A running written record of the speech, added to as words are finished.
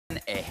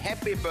a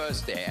happy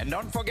birthday. And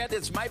don't forget,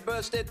 it's my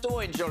birthday too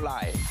in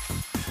July.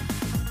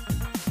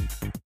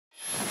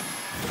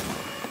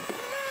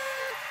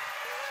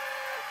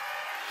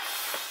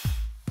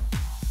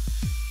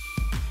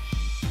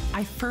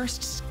 I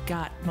first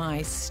got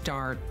my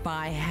start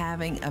by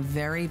having a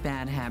very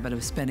bad habit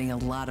of spending a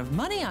lot of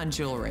money on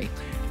jewelry.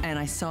 And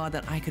I saw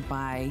that I could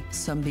buy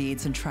some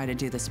beads and try to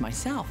do this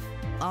myself.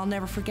 I'll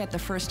never forget the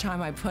first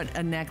time I put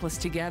a necklace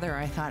together.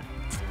 I thought,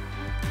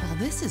 well,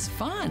 this is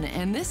fun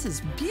and this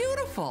is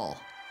beautiful.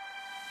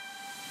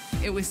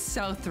 It was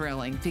so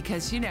thrilling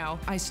because, you know,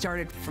 I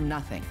started from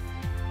nothing.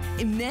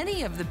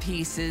 Many of the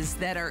pieces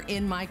that are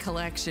in my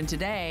collection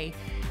today,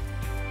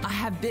 I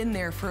have been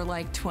there for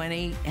like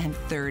 20 and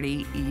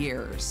 30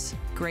 years.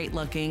 Great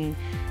looking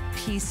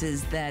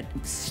pieces that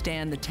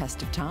stand the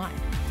test of time.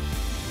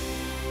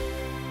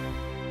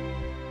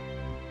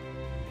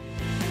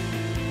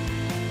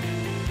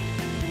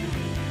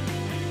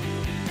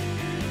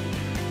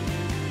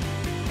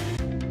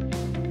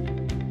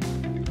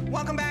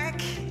 Welcome back,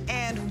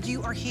 and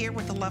you are here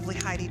with the lovely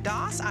Heidi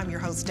Daus. I'm your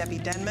host, Debbie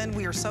Denman.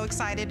 We are so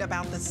excited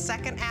about the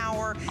second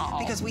hour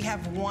because we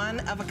have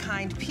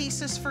one-of-a-kind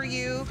pieces for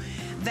you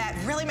that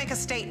really make a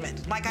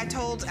statement. Like I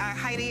told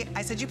Heidi,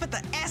 I said, you put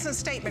the S in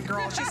statement,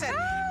 girl. She said,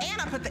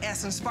 and I put the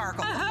S in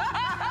sparkle.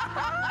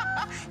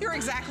 You're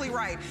exactly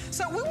right.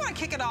 So we want to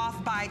kick it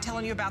off by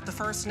telling you about the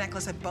first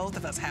necklace that both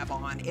of us have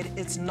on.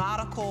 It's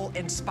nautical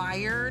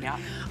inspired. Yeah.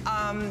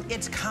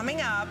 It's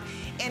coming up,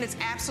 and it's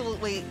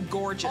absolutely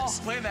gorgeous.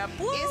 Oh, look at that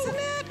blue. Isn't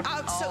it?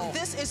 So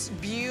this is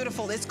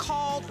beautiful. It's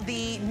called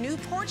the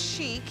Newport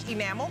Chic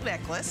Enamel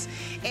Necklace,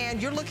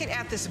 and you're looking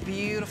at this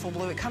beautiful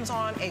blue. It comes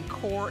on a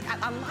cord.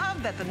 I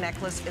love that the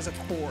necklace is a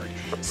cord.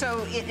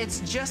 So it's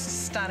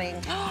just stunning.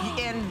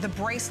 And the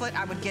bracelet,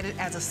 I would get it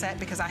as a set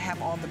because I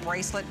have on the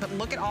bracelet, but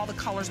look at all the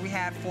colors we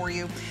have for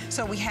you.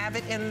 So we have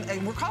it in,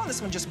 we're calling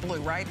this one just blue,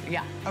 right?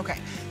 Yeah. Okay.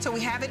 So we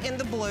have it in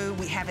the blue,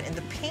 we have it in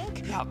the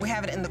pink, we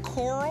have it in the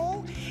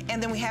coral,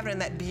 and then we have it in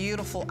that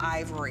beautiful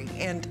ivory.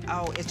 And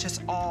oh, it's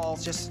just all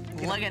just,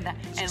 look at that.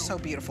 It's just so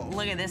beautiful.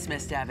 Look at this,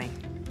 Miss Debbie.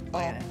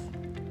 Look at this.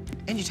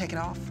 And you take it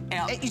off?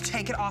 Yeah. You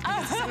take it off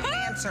because it's an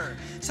answer.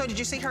 So did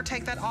you see her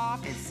take that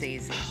off? It's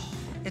easy.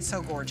 It's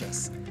so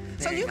gorgeous.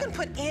 There so you can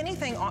put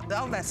anything on.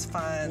 Oh, that's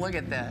fun. Look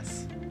at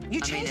this. You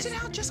changed it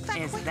out just that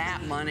quick. Is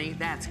that money?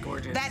 That's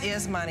gorgeous. That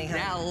is money, honey.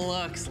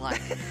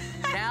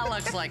 That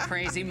looks like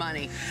crazy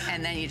money.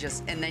 And then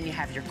you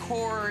have your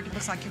cord.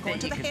 Looks like you're going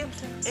to the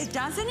Hamptons. It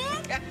doesn't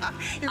it?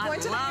 You're going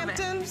to the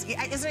Hamptons.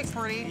 Yeah, isn't it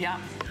pretty? Yeah.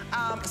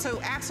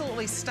 So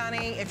absolutely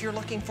stunning if you're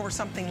looking for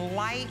something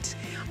light.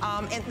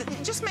 And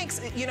it just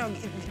makes, you know,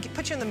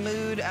 put you in the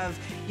mood of,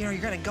 you know,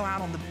 you're gonna go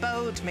out on the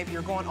boat, maybe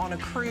you're going on a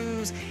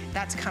cruise.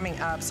 That's coming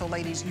up. So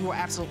ladies, you will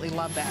absolutely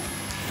love that.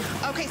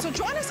 Okay, so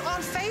join us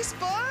on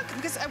Facebook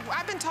because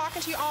I've been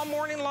talking to you all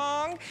morning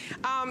long.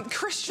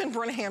 Christian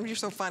Brenham, you're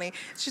so funny.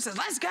 She says,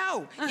 let's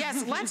go.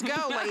 Yes, let's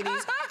go,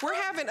 ladies. We're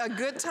having a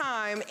good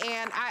time,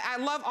 and I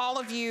love all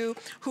of you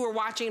who are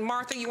watching.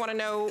 Martha, you wanna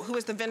know who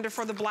is the vendor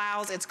for the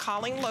blouse? It's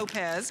Colleen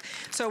Lopez.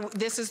 So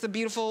this is the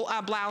beautiful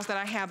blouse that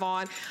I have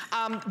on.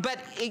 But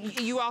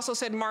you also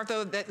said,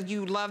 Martha, that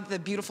you love the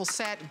beautiful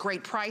set,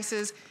 great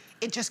prices.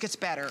 It just gets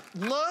better.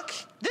 Look,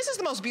 this is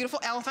the most beautiful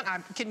elephant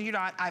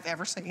I've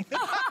ever seen.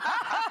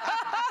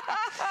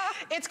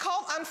 It's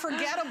called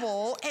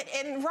Unforgettable,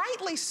 and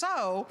rightly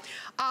so.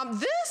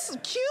 This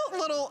cute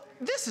little,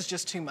 this is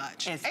just too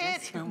much.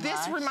 It's too much.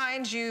 This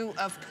reminds you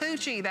of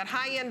Poochie, that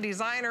high-end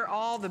designer,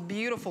 all the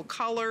beautiful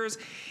colors.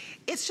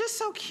 It's just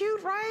so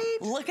cute, right?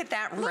 Look at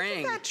that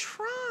ring. Look at that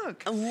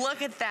trunk.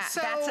 Look at that.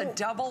 So, that's a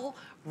double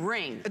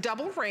ring. A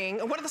double ring.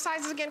 What are the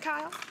sizes again,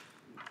 Kyle?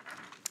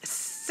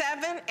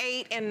 7,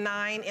 8, and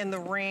 9 in the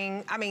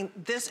ring. I mean,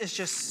 this is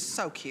just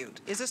so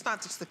cute. Is this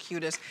not just the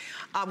cutest?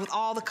 With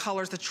all the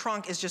colors, the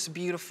trunk is just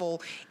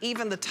beautiful.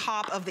 Even the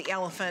top of the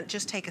elephant.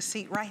 Just take a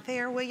seat right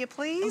there, will you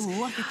please?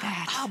 Ooh, look at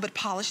that. Oh, but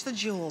polish the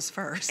jewels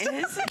first. It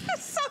is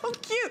so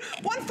cute.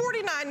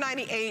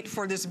 $149.98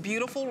 for this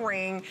beautiful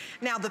ring.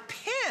 Now the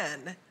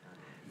pin,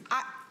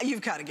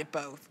 you've got to get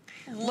both.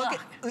 Look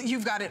at,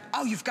 you've got it.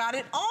 Oh, you've got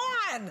it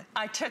on.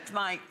 I took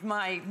my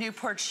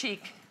Newport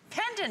Chic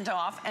pendant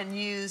off and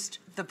used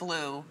the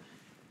blue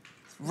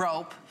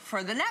rope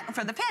for the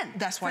pin.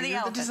 That's why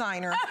you're the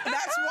designer.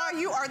 That's why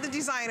you are the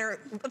designer.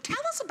 Tell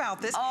us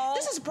about this. Oh,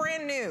 this is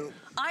brand new.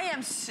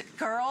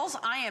 Girls,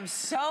 I am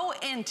so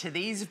into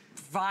these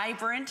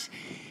vibrant,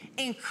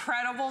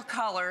 incredible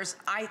colors.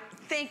 I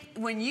think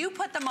when you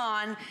put them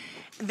on,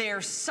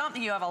 there's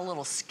something, you have a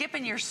little skip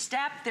in your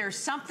step. There's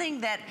something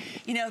that,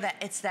 you know, that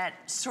it's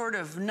that sort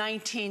of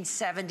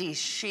 1970s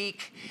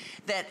chic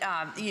that,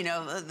 you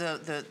know,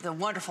 the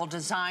wonderful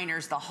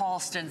designers, the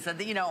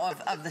Halstons, you know,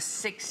 of the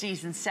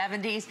 60s and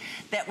 70s,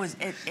 that was,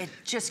 it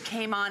just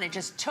came on, it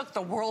just took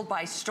the world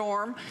by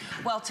storm.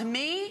 Well, to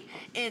me,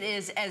 it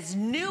is as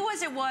new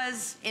as it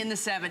was in the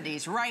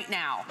 70s right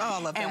now. Oh,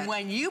 I love that. And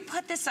when you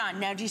put this on,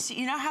 now do you see,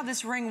 you know how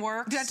this ring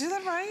works? Did I do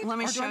that right? Let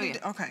me show you.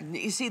 Okay.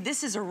 You see,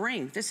 this is a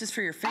ring. This is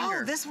for your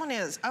finger. Oh, this one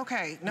is.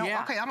 Okay. No,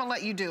 okay, I'm gonna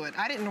let you do it.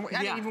 I didn't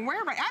even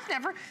wear it right. I've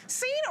never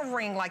seen a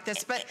ring like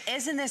this, but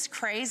isn't this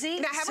crazy?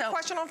 Now, I have a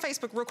question on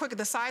Facebook real quick.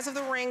 The size of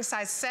the ring,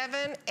 size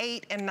 7,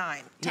 8, and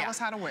 9. Tell us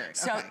how to wear it.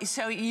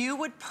 So you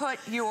would put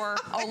your,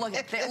 look,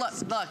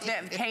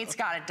 Kate's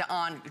got it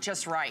on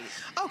just right.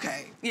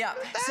 Okay. Yeah,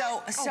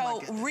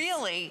 so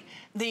really,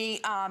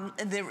 the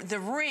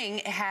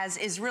ring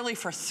is really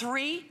for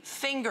 3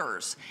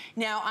 fingers.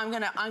 Now I'm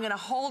gonna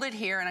hold it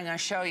here and I'm gonna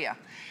show you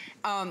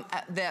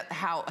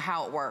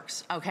how it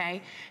works.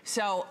 Okay,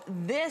 so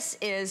this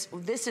is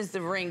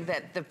the ring,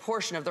 the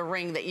portion of the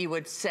ring that you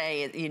would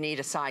say you need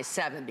a size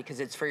 7 because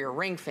it's for your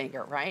ring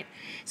finger, right?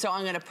 So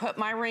I'm gonna put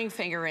my ring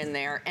finger in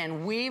there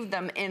and weave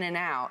them in and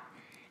out.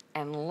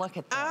 And look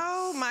at this.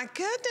 Oh my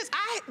goodness.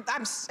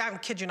 I'm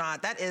kid you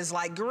not. That is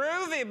like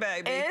groovy,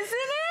 baby. Isn't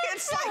it?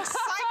 It's like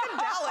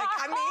psychedelic.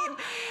 I mean,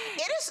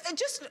 it is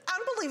just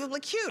unbelievably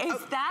cute.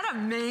 Is that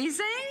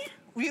amazing?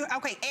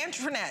 Okay,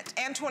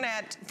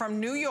 Antoinette from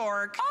New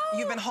York. Oh.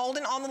 You've been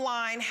holding on the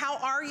line. How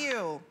are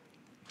you?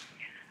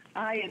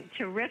 I am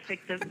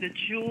terrific. The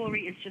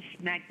jewelry is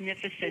just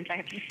magnificent. I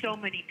have so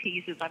many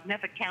pieces. I've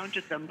never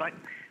counted them, but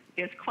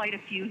there's quite a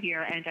few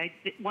here, and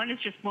one is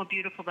just more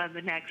beautiful than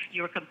the next.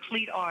 You're a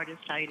complete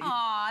artist, Heidi.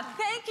 Aw,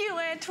 thank you,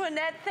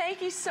 Antoinette.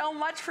 Thank you so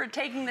much for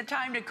taking the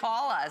time to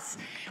call us.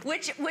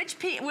 Which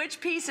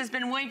piece has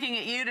been winking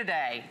at you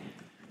today?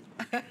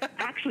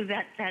 Actually,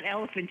 that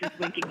elephant is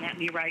winking at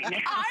me right now.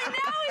 I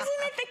know, isn't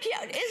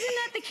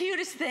that the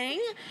cutest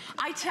thing?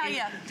 I tell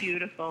you, it's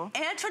beautiful.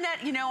 Antoinette,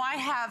 I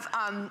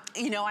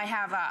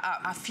have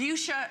a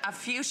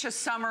fuchsia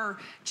summer,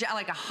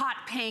 like a hot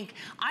pink.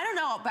 I don't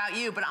know about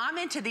you, but I'm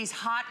into these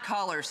hot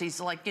colors.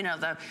 These like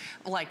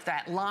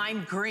that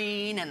lime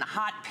green and the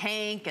hot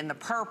pink and the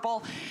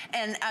purple,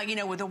 and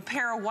with a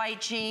pair of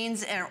white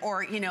jeans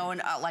or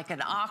like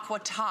an aqua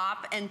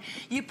top, and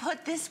you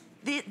put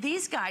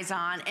these guys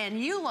on and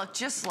you look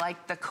just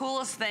like the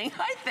coolest thing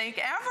I think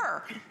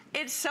ever.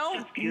 It's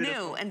so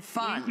new and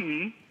fun.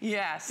 Mm-hmm.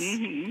 Yes.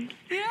 Mm-hmm.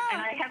 Yeah.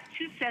 And I have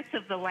 2 sets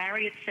of the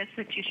lariat sets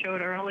that you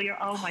showed earlier.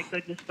 Oh my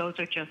goodness, those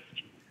are just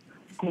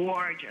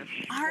gorgeous.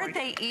 Aren't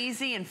they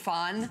easy and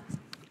fun?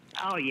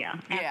 Oh yeah.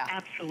 Yeah.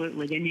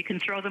 Absolutely. And you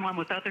can throw them on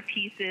with other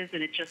pieces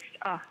and it just,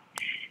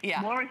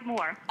 more is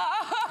more.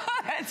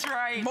 Oh, that's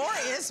right. More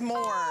is more.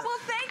 Oh, well,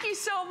 thank you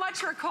so much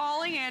for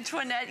calling,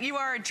 Antoinette. You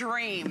are a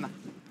dream.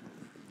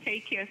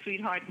 Take care,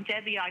 sweetheart. And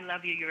Debbie, I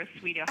love you. You're a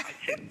sweetheart,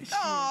 too.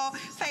 Oh,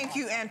 thank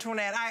you,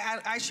 Antoinette.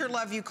 I sure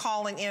love you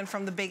calling in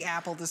from the Big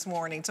Apple this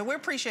morning. So we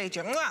appreciate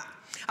you. Mwah.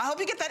 I hope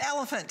you get that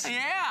elephant.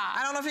 Yeah.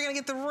 I don't know if you're going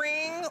to get the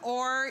ring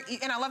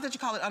and I love that you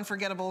call it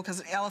unforgettable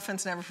because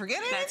elephants never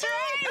forget it. That's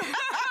right.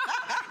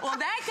 Well,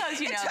 that goes,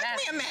 It took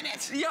me a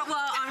minute. Yeah,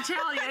 well, I'm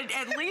telling you,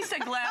 at least a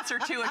glass or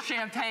 2 of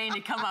champagne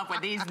to come up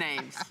with these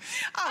names.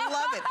 I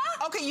love it.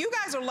 Okay, you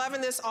guys are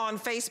loving this on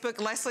Facebook.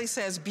 Leslie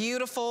says,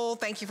 beautiful.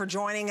 Thank you for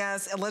joining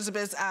us.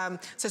 Elizabeth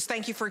says,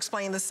 thank you for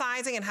explaining the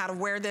sizing and how to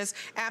wear this.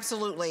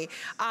 Absolutely.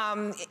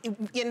 And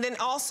then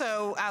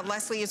also,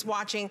 Leslie is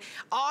watching.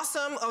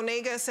 Awesome.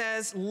 Onega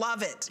says,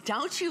 love it.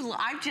 Don't you?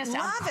 I'm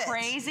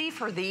crazy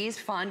for these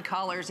fun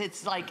colors.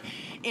 It's like,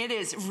 it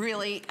is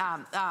really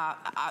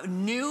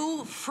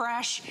new,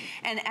 fresh,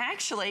 and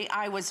actually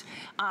I was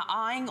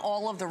eyeing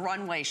all of the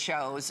runway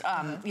shows,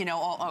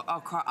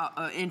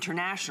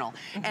 international,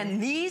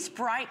 and these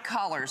bright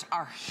colors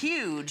are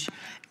huge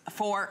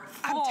for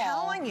fall, I'm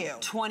telling you,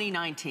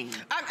 2019.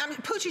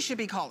 Poochie should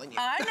be calling you.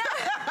 I know.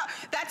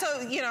 That's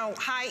a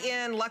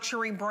high-end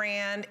luxury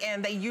brand,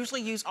 and they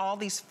usually use all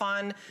these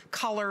fun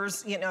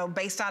colors,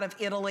 based out of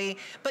Italy.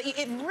 But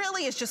it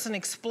really is just an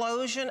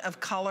explosion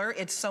of color.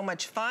 It's so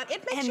much fun.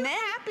 It makes you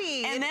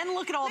happy. And then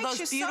look at all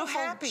those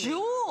beautiful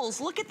jewels.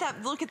 Look at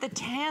that. Look at the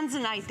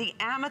tanzanite, the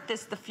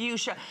amethyst, the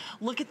fuchsia.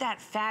 Look at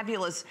that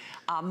fabulous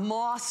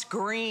moss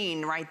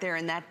green right there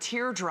in that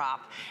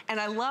teardrop. And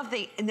I love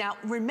now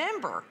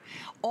remember,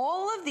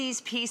 all of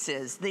these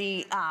pieces,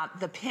 the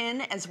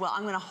pin as well.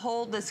 I'm going to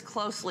hold this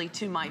closely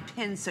to my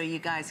pin so you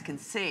guys can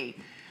see.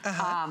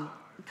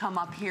 Come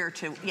up here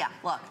to,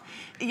 look.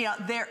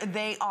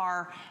 They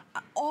are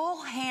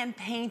all hand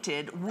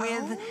painted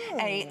with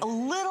a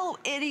little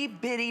itty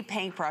bitty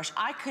paintbrush.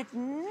 I could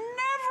never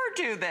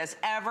do this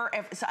ever.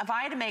 If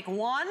I had to make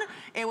one,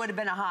 it would have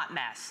been a hot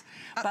mess.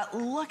 But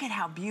look at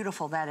how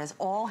beautiful that is.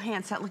 All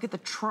hand set. Look at the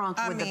trunk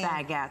with the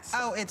baguettes.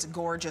 Oh, it's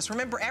gorgeous.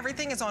 Remember,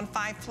 everything is on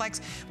 5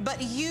 flex,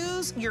 but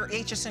use your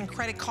HSN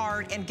credit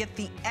card and get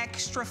the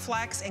extra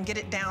flex and get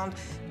it down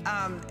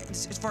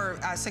for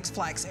 6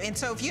 flex. And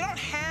so if you don't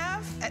have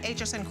have an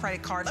HSN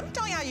credit card, let me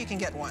tell you how you can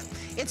get one.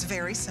 It's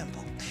very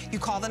simple. You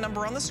call the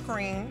number on the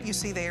screen, you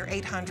see there,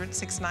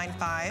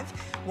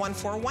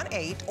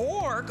 800-695-1418,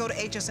 or go to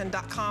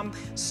hsn.com,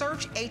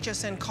 search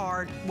HSN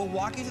card. We'll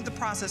walk you through the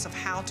process of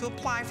how to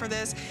apply for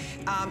this.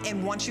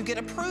 And once you get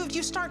approved,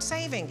 you start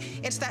saving.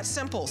 It's that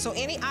simple. So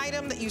any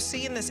item that you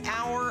see in this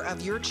hour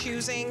of your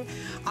choosing,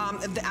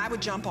 I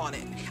would jump on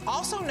it.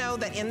 Also know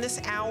that in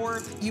this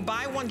hour, you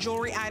buy one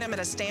jewelry item at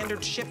a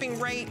standard shipping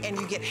rate and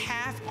you get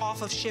half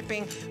off of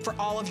shipping for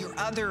all of your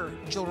other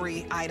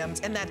jewelry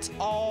items, and that's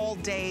all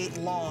day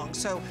long.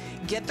 So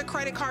get the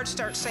credit card,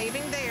 start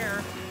saving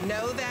there.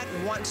 Know that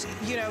once,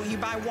 you know, you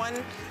buy one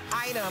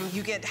item,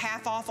 you get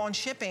half off on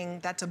shipping.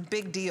 That's a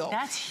big deal.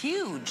 That's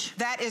huge.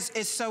 That is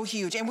so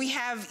huge. And we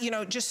have, you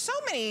know, just so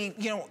many,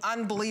 you know,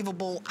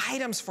 unbelievable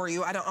items for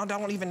you. I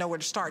don't even know where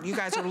to start. You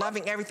guys are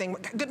loving everything.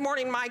 Good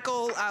morning,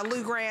 Michael,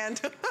 Lou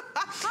Grand.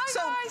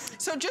 Hi, guys.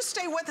 So just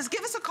stay with us.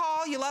 Give us a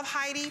call. You love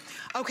Heidi.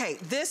 Okay,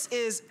 this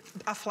is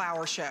a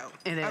flower show.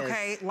 It is.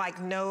 Okay,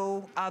 like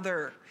no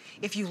other.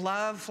 If you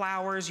love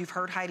flowers, you've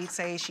heard Heidi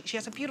say she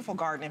has a beautiful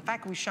garden. In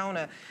fact, we've shown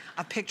a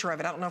picture of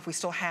it. I don't know if we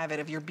still have it,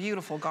 of your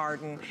beautiful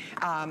garden.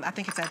 I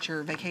think it's at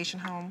your vacation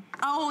home.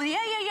 Oh, yeah.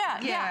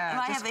 Yeah,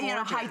 I have, you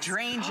know,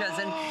 hydrangeas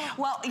and,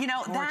 well, you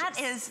know,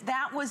 gorgeous.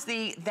 that was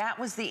the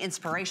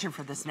inspiration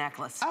for this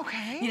necklace.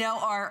 Okay. You know,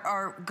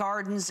 our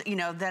gardens, you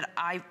know, that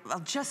I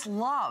just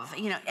love,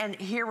 you know, and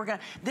here we're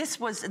next,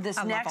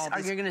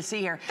 you're gonna see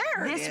here.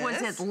 This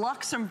was at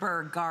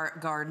Luxembourg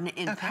Garden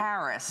in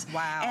Paris.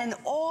 Wow. And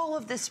all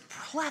of this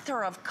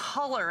plethora of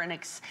color, and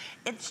it's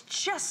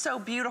just so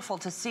beautiful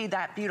to see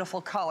that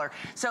beautiful color.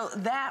 So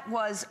that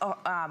was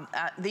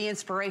the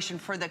inspiration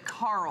for the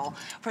coral,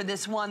 for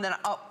this one that,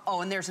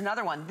 oh, and there's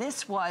another one.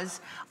 This was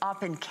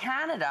up in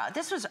Canada.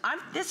 This is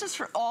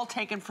all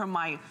taken from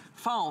my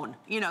phone.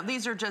 You know,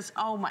 these are just,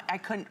 oh my,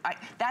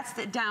 that's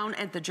down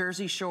at the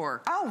Jersey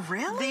Shore. Oh,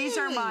 really? These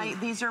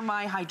are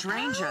my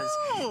hydrangeas.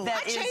 Oh,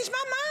 I changed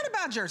my mind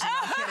about Jersey. No,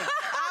 I'm kidding.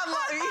 I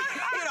love, you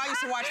know, I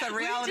used to watch that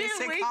reality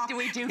sitcom.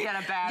 We do get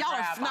a bad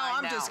rap. No,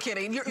 I'm just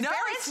kidding. You're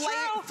very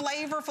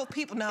flavorful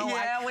people. No,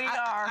 yeah, we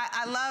are.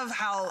 I love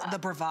how the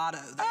bravado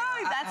there.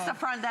 Oh, that's the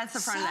front of the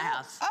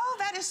house. Oh,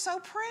 that is so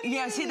pretty.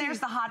 Yeah, see, there's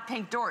the hot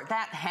pink door.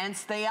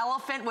 Hence the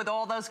elephant with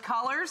all those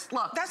colors.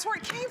 Look. That's where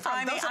it came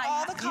from. Those are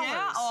all the colors.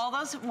 Yeah, all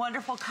those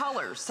wonderful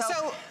colors.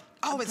 So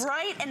it's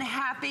bright and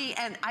happy,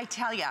 and I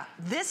tell you,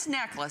 this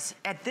necklace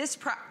at this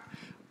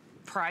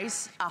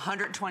price,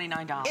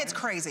 $129. It's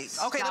crazy.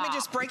 Okay, let me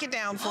just break it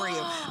down for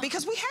you,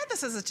 because we had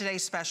this as a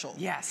today's special.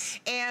 Yes.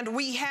 And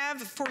we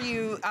have for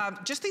you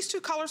just these two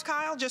colors,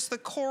 Kyle, just the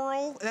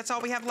coral. That's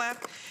all we have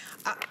left.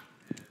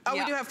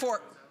 We do have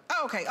four.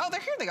 Oh, okay. Oh,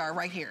 here they are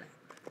right here.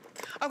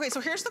 Okay, so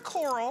here's the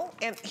coral,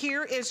 and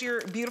here is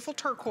your beautiful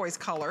turquoise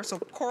color. So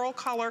coral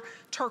color,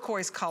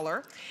 turquoise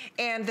color.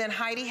 And then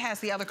Heidi has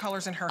the other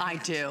colors in her hand.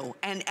 I do.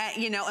 And,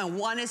 you know, and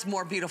one is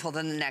more beautiful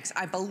than the next.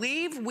 I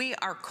believe we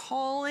are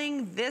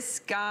calling this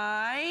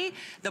guy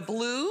the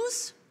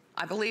blues.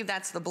 I believe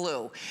that's the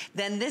blue.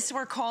 Then this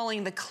we're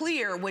calling the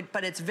clear,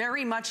 but it's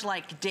very much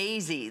like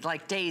daisy,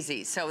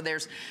 So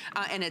there's,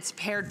 and it's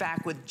paired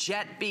back with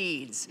jet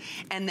beads.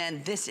 And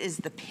then this is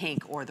the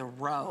pink, or the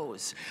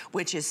rose,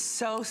 which is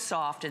so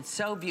soft and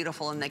so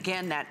beautiful. And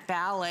again, that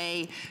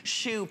ballet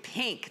shoe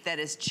pink that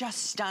is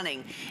just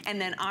stunning. And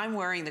then I'm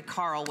wearing the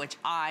coral, which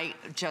I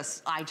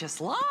just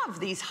love,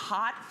 these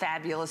hot,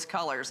 fabulous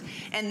colors.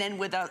 And then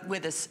with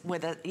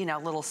a you know,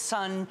 little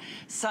sunny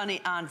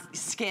on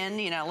skin,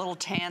 you know, a little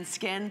tan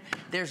skin,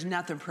 there's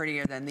nothing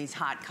prettier than these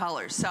hot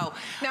colors. So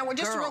now we're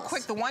just real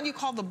quick, the one you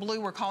call the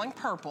blue, we're calling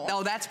purple.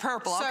 Oh, that's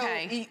purple. So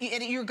okay.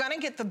 You're gonna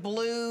get the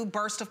blue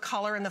burst of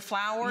color in the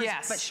flowers.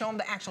 Yes. But show them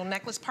the actual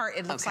necklace part.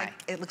 It looks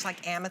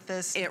like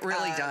amethyst. It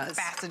really does.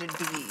 Faceted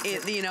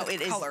beads. You know,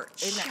 it color.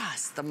 is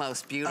just the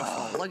most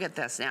beautiful. Look at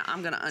this. Now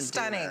I'm gonna undo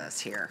this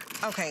here.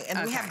 Okay,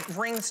 and we have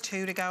rings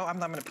too to go. I'm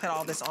gonna put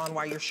all this on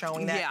while you're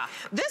showing that. Yeah.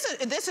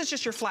 This is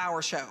just your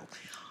flower show.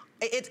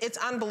 It's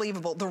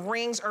unbelievable. The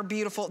rings are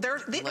beautiful. Now,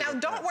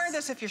 don't wear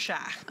this if you're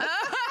shy.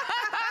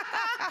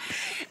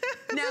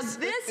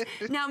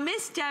 Now,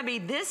 Miss Debbie,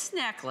 this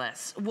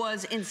necklace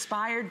was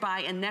inspired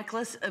by a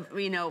necklace of,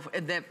 you know,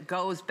 that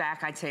goes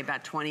back, I'd say,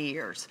 about 20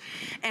 years.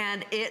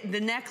 And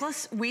the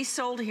necklace we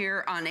sold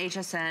here on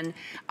HSN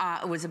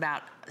was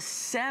about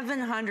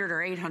 $700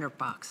 or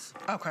 $800.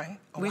 Okay.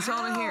 We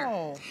sold it here.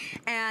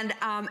 And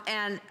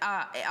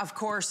of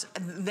course,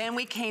 then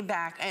we came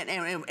back and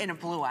it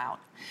blew out.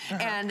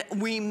 And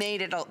we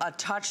made it a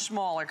touch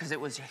smaller because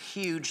it was a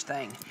huge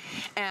thing.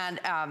 And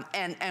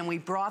we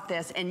brought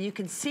this, and you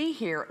can see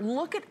here,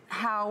 look at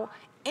how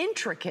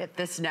intricate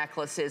this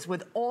necklace is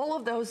with all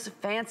of those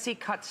fancy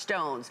cut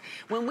stones.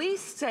 When we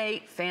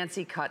say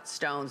fancy cut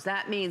stones,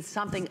 that means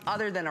something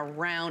other than a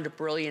round,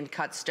 brilliant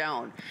cut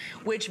stone,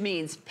 which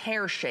means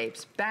pear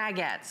shapes,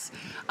 baguettes,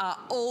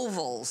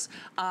 ovals,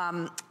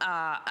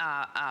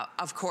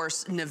 of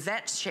course,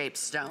 Navette-shaped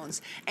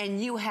stones.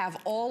 And you have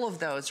all of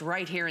those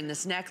right here in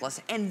this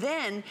necklace. And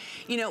then,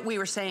 you know, we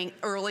were saying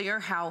earlier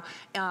how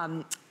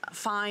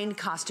fine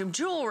costume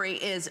jewelry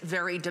is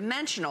very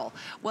dimensional.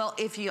 Well,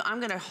 I'm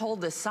gonna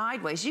hold this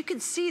sideways. You can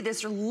see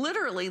this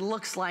literally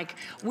looks like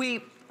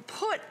we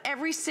put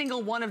every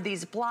single one of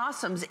these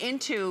blossoms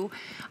into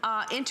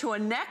a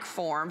neck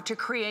form to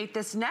create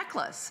this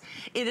necklace.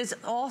 It is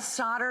all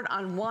soldered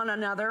on one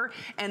another,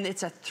 and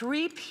it's a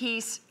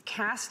 3-piece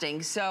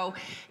casting, so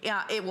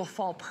yeah, it will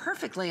fall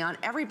perfectly on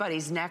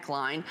everybody's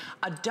neckline.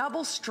 A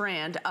double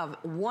strand of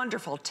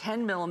wonderful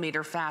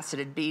 10mm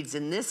faceted beads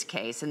in this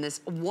case, in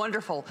this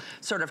wonderful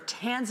sort of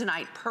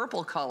tanzanite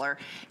purple color.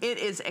 It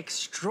is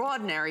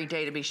extraordinary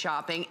day to be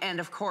shopping, and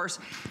of course,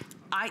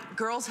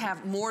 girls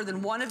have more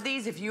than one of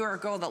these. If you are a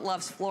girl that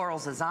loves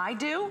florals as I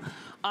do,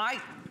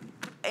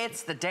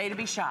 it's the day to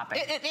be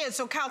shopping. It is.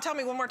 So Kyle, tell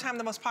me one more time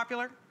the most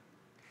popular.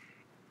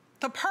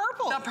 The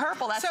purple. The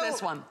purple, that's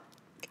this one.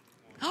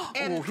 Oh,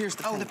 here's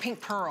the pink. Oh, the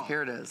pink pearl.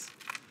 Here it is.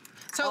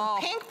 So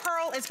pink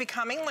pearl is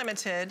becoming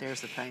limited.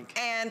 There's the pink.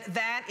 And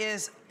that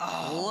is,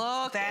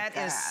 look at that.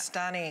 That is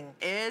stunning.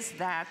 Is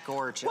that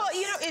gorgeous? Well,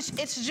 you know,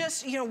 it's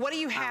just, you know, what do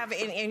you have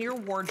in your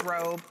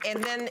wardrobe?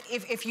 And then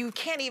if you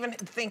can't even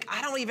think,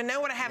 I don't even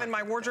know what I have in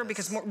my wardrobe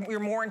because you're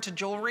more into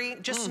jewelry,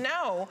 just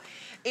know,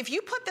 if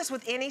you put this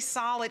with any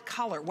solid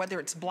color, whether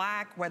it's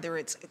black, whether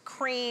it's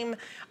cream,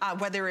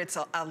 whether it's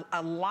a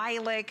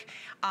lilac,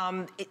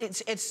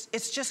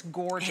 it's just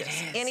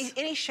gorgeous.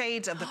 Any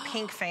shades of the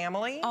pink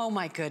family. Oh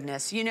my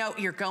goodness. You know,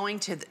 you're going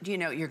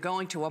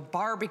to a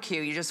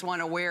barbecue. You just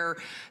want to wear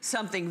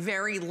something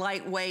very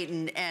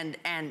lightweight and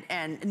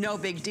no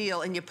big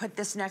deal, and you put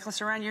this necklace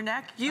around your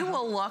neck, you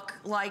will look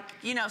like,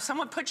 you know,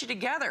 someone put you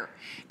together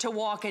to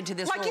walk into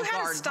this like little you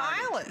had garden a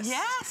stylist. Party.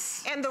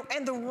 Yes. And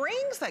the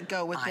rings that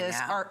go with this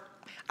are,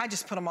 I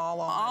just put them all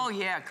on. Oh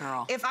yeah,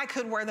 girl. If I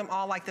could wear them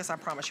all like this, I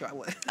promise you I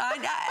would. Isn't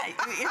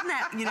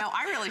that, you know,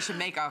 I really should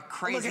make a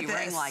crazy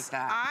ring like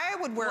that. I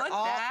would wear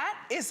all. That?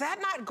 Is that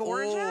not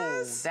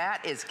gorgeous? Oh,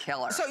 that is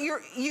killer. So you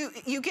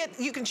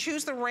can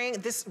choose the ring.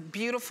 This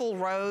beautiful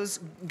rose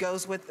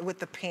goes with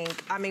the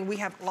pink. I mean, we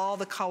have all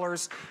the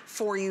colors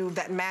for you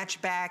that match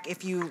back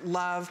if you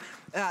love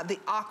the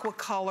aqua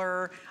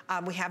color.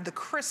 We have the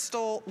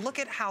crystal. Look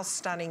at how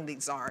stunning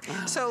these are.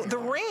 So the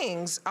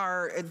rings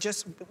are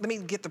just, let me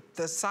get the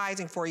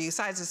sizing for you.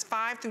 Sizes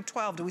 5 through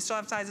 12. Do we still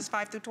have sizes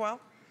 5 through 12?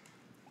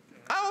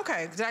 Oh,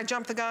 okay. Did I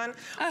jump the gun?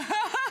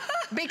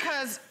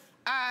 Because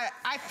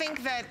I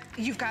think that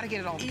you've got to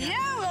get it all together.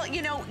 Yeah, well,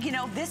 you know,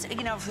 this,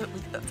 you know,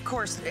 of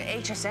course,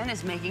 HSN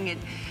is making it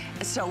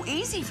so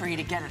easy for you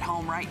to get it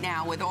home right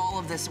now with all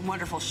of this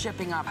wonderful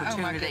shipping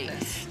opportunity. Oh my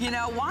goodness. You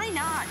know, why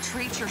not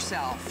treat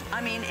yourself?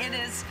 I mean,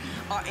 it's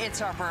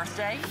our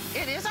birthday.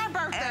 It is our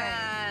birthday.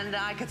 And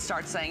I could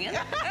start singing.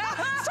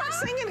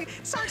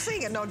 Start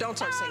singing. No, don't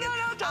start singing.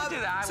 No, don't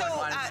do that. I wouldn't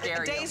want to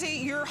scare you. Daisy,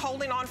 you're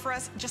holding on for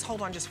us. Just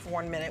hold on just for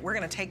 1 minute. We're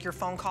going to take your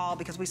phone call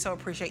because we so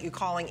appreciate you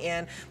calling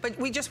in. But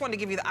we just wanted to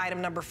give you the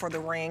item number for the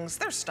rings.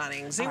 They're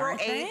stunning.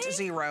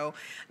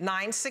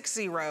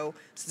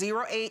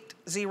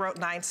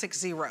 080-960-080-960.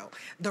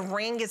 The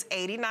ring is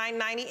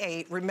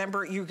 $89.98.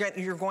 Remember,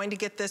 you're going to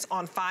get this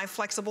on 5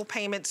 flexible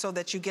payments so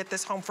that you get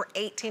this home for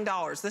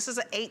 $18. This is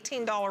an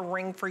 $18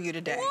 ring for you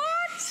today.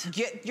 What?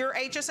 Get your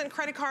HSN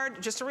credit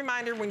card. Just a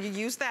reminder, when you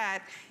use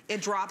that, it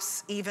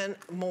drops even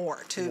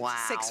more to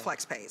 6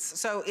 flex pays.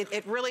 So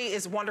it really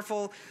is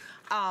wonderful.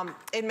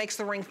 It makes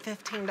the ring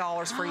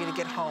 $15 for you to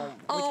get home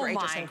with your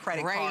HSN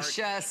credit card.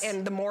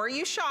 And the more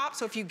you shop,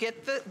 so if you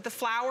get the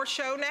flower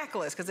show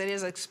necklace, because it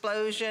is an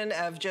explosion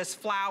of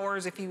just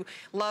flowers, if you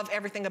love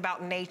everything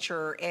about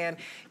nature and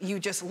you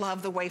just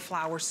love the way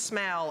flowers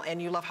smell and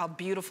you love how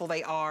beautiful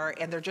they are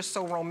and they're just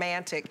so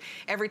romantic,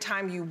 every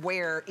time you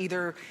wear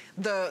either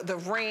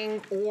the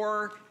ring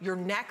or your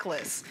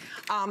necklace,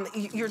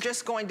 you're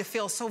just going to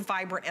feel so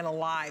vibrant and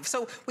alive.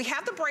 So we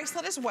have the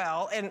bracelet as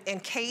well,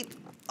 and Kate,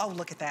 oh,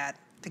 look at that.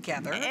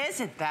 Together.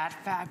 Isn't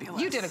that fabulous?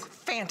 You did a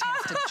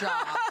fantastic job.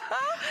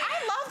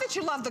 I love that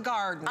you love the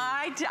garden.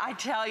 I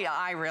tell you,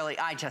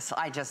 I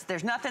just,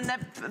 there's nothing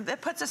that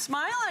puts a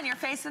smile on your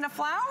face than a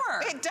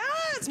flower. It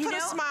does put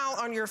a smile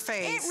on your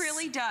face. It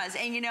really does.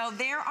 And you know,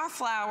 there are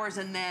flowers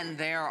and then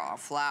there are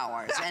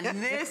flowers. And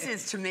this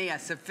is, to me, a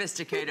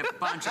sophisticated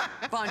bunch of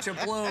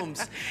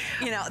blooms.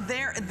 You know,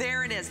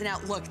 there it is. Now,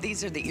 look,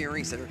 these are the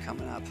earrings that are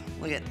coming up.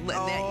 Look at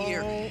that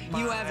ear.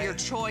 You have your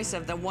choice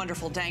of the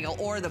wonderful dangle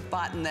or the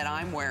button that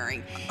I'm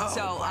wearing.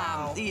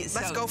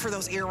 Let's go for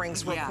those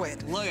earrings real quick.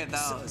 Look at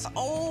those.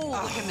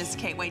 Look at Miss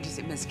Kate. Wait to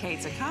see Miss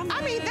Kate's coming. I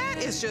mean, that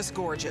is just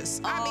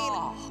gorgeous. I mean,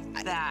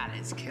 that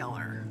is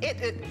killer.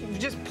 It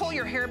just pull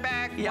your hair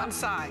back one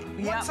side.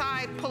 One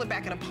side, pull it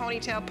back in a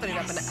ponytail, put it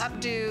up in an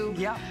updo,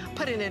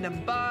 put it in a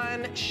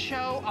bun,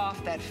 show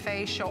off that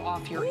face, show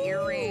off your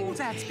earrings.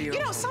 That's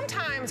beautiful. You know,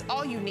 sometimes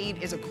all you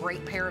need is a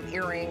great pair of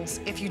earrings.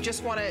 If you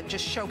just want to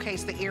just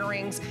showcase the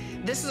earrings,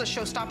 this is a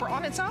showstopper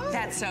on its own.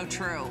 That's so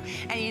true.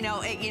 And you know,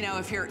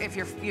 if you're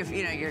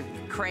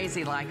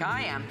crazy like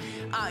I am,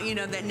 you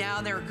know that now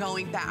they're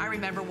going back. I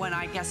remember when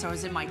I guess I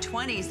was in my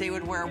 20s, they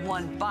would wear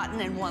one button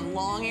and one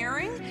long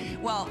earring.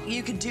 Well,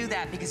 you can do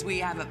that because we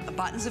have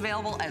buttons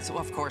available, as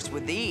of course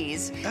with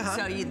these.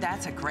 So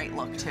that's a great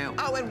look too.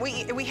 Oh, and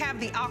we have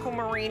the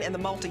aquamarine and the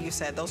multi. You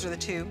said those are the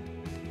two.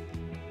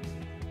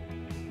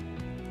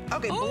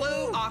 Okay,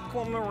 blue,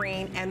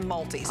 aquamarine, and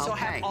multi. So I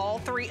have all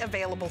three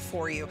available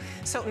for you.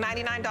 So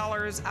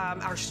 $99,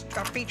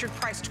 our featured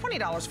price,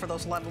 $20 for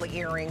those lovely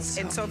earrings.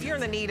 And so if you're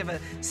in the need of a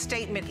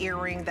statement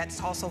earring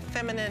that's also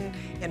feminine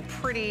and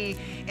pretty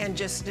and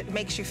just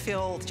makes you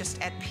feel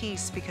just at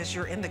peace because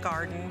you're in the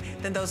garden,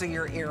 then those are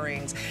your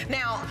earrings.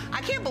 Now,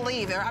 I can't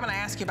believe it. I'm gonna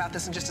ask you about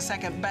this in just a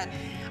second, but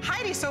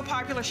Heidi's so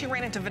popular, she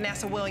ran into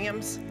Vanessa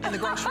Williams in the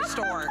grocery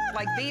store.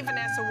 Like the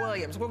Vanessa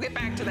Williams. We'll get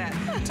back to that.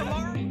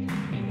 Tomorrow,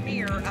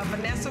 of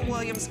Vanessa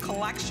Williams'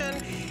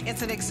 collection.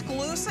 It's an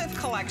exclusive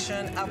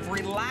collection of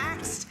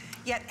relaxed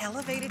yet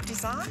elevated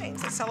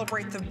designs that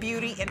celebrate the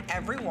beauty in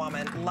every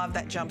woman. Love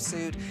that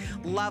jumpsuit.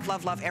 Love,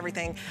 love, love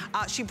everything.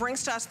 She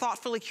brings to us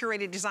thoughtfully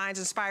curated designs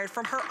inspired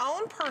from her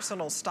own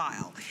personal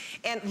style.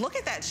 And look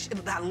at that.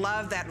 I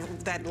love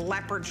that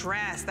leopard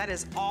dress. That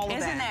is all of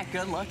that. Isn't that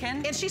good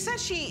looking? And she said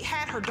she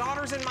had her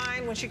daughters in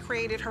mind when she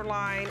created her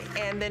line,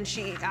 and then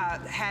she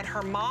had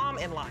her mom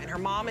in line. Her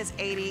mom is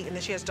 80, and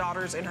then she has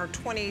daughters in her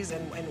 20s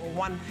and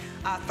one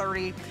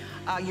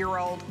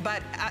 30-year-old.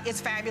 But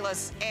it's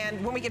fabulous.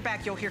 And when we get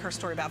back, you'll hear her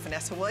story about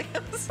Vanessa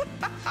Williams.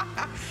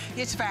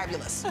 It's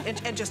fabulous.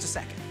 In just a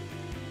second.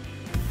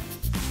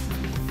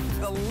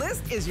 The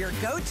List is your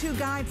go-to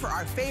guide for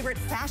our favorite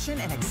fashion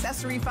and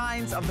accessory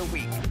finds of the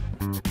week.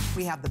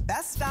 We have the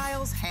best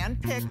styles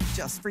handpicked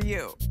just for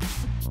you.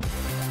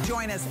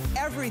 Join us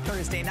every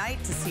Thursday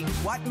night to see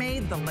what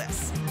made the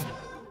list.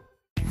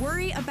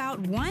 Worry about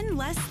one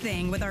less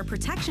thing with our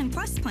Protection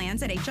Plus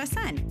plans at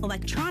HSN.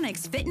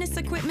 Electronics, fitness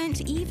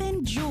equipment,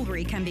 even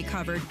jewelry can be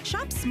covered.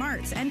 Shop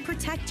smart and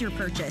protect your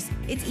purchase.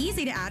 It's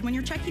easy to add when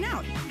you're checking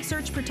out.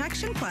 Search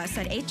Protection Plus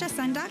at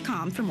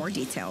hsn.com for more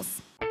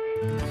details.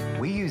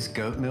 We use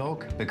goat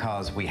milk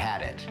because we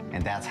had it,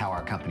 and that's how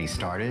our company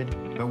started.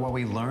 But what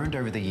we learned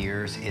over the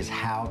years is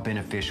how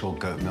beneficial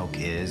goat milk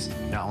is,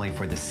 not only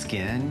for the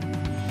skin,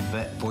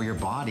 but for your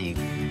body.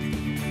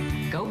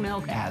 Goat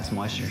milk adds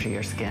moisture to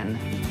your skin.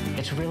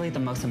 It's really the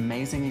most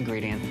amazing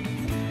ingredient.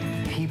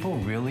 People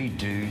really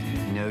do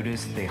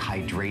notice the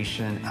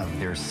hydration of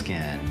their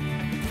skin.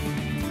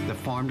 The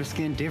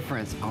farm-to-skin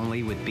difference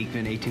only with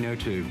Beekman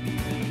 1802.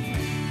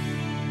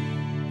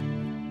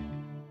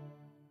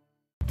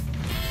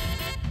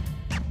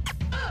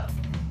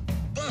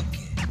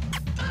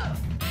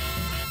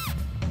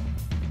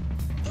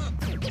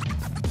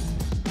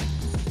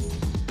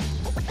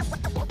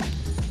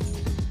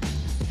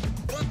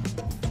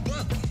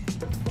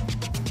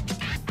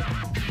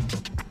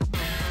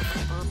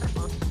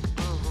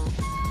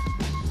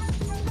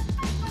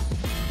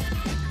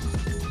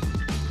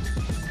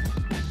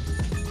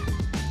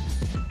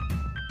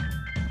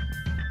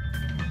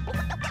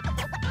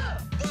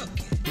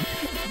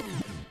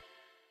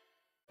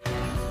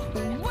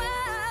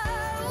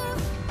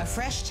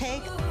 Fresh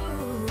take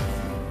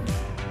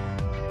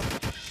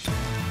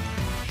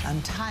on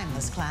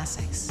timeless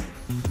classics.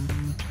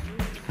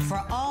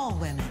 For all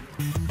women,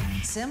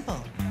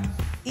 simple,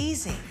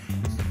 easy,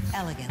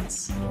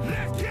 elegance.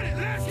 Let's get it,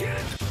 let's get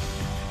it!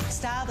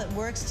 Style that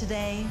works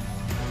today,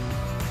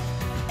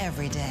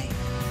 every day.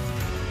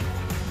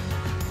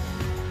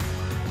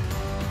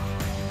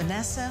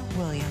 Vanessa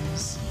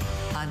Williams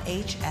on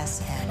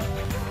HSN.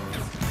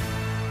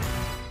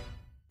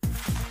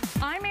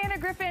 I'm Anna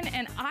Griffin,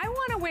 and I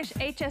want to wish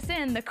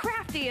HSN the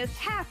craftiest,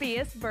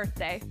 happiest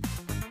birthday.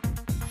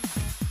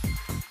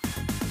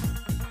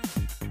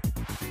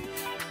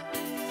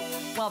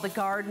 Well, the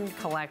garden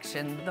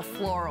collection, the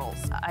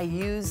florals. I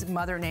use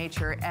Mother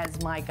Nature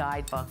as my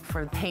guidebook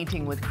for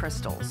painting with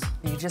crystals.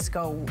 You just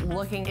go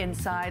looking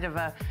inside of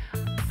a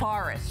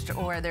forest,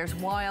 or there's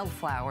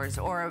wildflowers,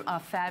 or a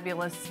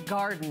fabulous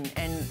garden,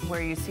 and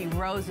where you see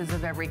roses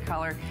of every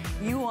color.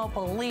 You won't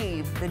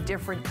believe the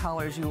different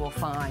colors you will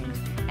find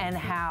and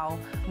how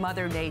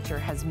Mother Nature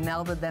has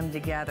melded them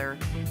together.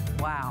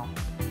 Wow,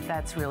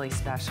 that's really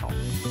special.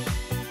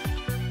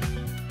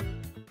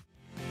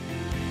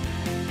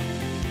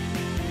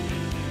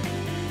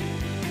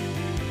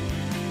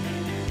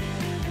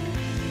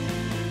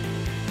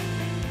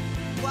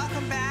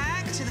 Welcome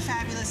back to the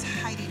fabulous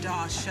Heidi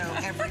Daus show,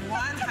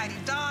 everyone. Heidi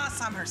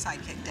Daus, I'm her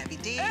sidekick, Debbie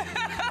D.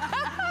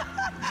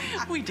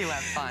 We do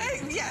have fun.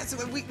 Yes,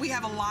 we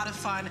have a lot of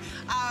fun.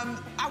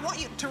 I want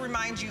you to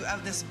remind you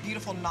of this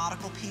beautiful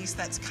nautical piece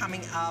that's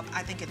coming up.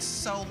 I think it's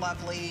so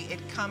lovely.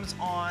 It comes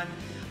on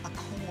a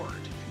cord.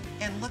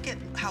 And look at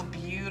how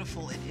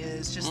beautiful it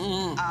is. Just,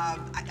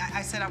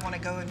 I said I want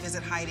to go and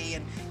visit Heidi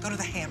and go to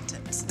the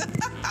Hamptons.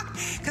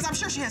 Because I'm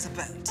sure she has a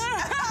boat.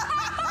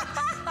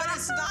 But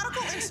it's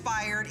nautical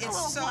inspired. It's a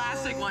little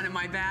plastic one in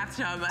my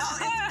bathtub.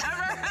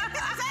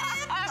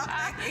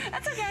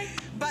 That's okay.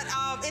 But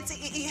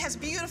it has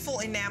beautiful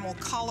enamel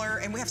color,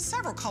 and we have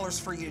several colors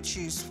for you to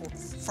choose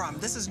from.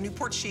 This is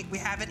Newport Chic. We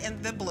have it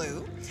in the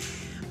blue.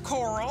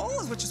 Coral,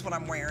 which is what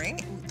I'm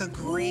wearing. The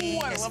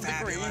green is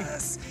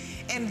fabulous.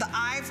 And the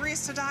ivory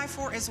is to die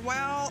for as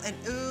well. And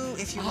ooh,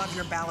 if you love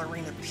your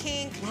ballerina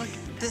pink,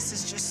 this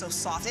is just so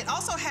soft. It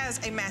also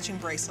has a matching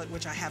bracelet,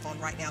 which I have on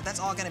right now. That's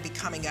all gonna be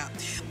coming up.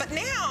 But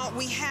now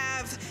we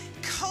have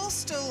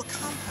coastal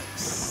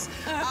compass.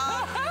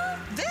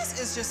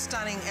 This is just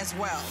stunning as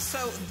well.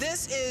 So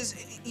this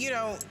is, you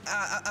know,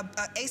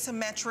 a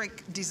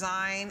asymmetric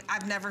design.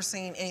 I've never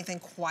seen anything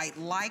quite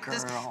like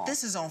this.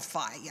 This is on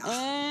fire.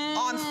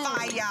 On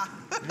fire.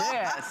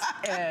 This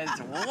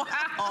is wow.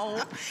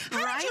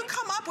 How did you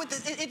come up with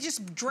this? It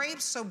just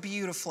drapes so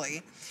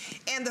beautifully.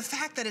 And the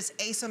fact that it's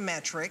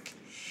asymmetric.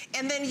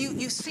 And then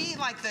you see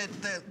like the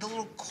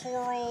little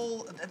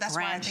coral, that's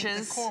branches. Why I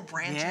think the coral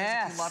branches,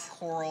 if you love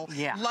coral.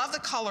 Yeah. Love the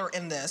color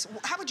in this.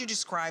 How would you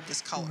describe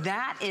this color?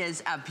 That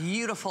is a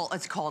beautiful,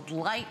 it's called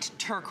light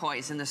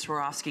turquoise in the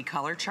Swarovski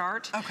color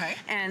chart. Okay.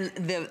 And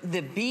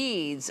the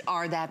beads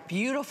are that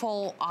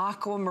beautiful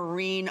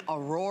aquamarine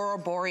aurora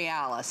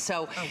borealis.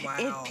 So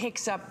it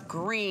picks up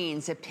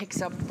greens, it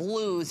picks up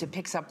blues, it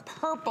picks up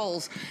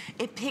purples,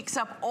 it picks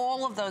up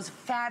all of those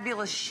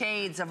fabulous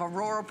shades of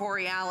aurora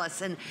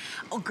borealis. And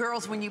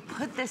girls, when you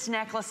put this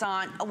necklace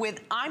on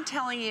with, I'm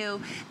telling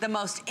you, the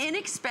most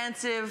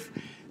inexpensive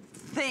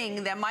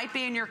thing that might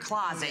be in your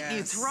closet. Yes.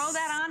 You throw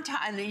that on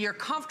top, and you're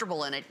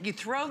comfortable in it. You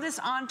throw this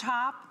on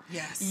top,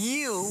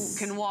 you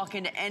can walk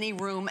into any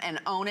room and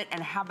own it.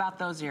 And how about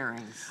those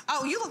earrings?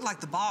 Oh, you look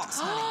like the boss,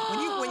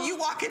 honey. when you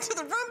walk into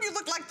the room, you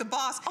look like the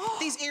boss.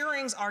 These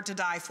earrings are to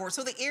die for.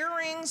 So the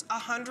earrings,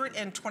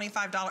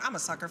 $125. I'm a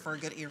sucker for a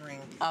good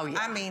earring. Oh, yeah.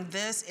 I mean,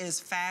 this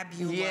is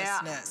fabulousness.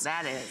 Yeah,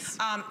 that is.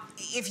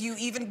 If you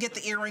even get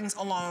the earrings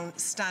alone,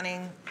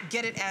 stunning.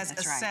 Get it as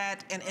a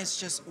set, and it's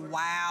just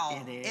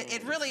wow.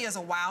 It really is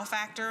a wow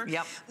factor.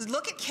 Yep.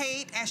 Look at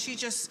Kate as she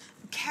just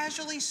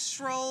casually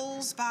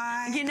strolls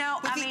by, you know,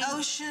 with the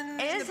ocean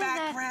in the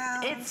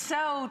background. It's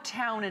so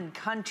town and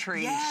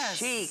country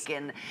chic,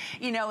 and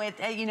you know,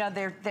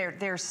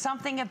 there's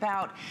something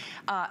about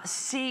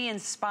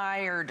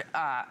sea-inspired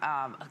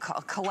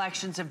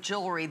collections of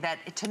jewelry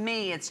that, to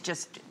me, it's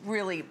just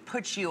really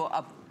puts you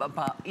up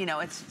above. You know,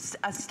 it's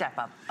a step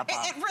up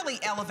above. It really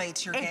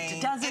elevates your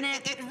game, doesn't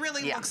it? It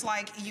really looks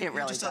like you're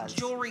just a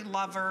jewelry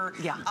lover.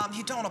 Yeah.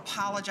 You don't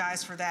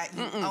apologize for that.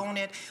 You own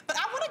it. But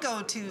I want to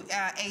go to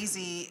AZ,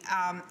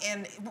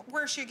 and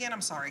where's she again?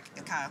 I'm sorry,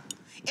 Kyle.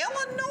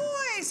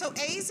 Illinois. So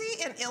AZ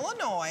in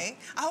Illinois.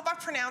 I hope I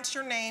pronounced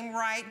your name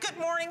right. Good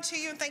morning to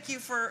you, and thank you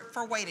for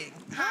waiting.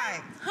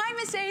 Hi. Hi,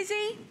 Miss AZ.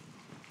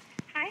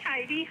 Hi,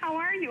 Heidi. How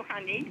are you,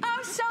 honey?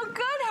 I'm so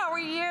good. How are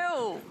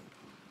you?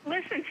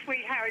 Listen,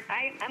 sweetheart,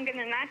 I'm going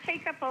to not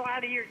take up a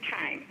lot of your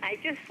time. I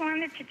just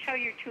wanted to tell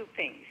you two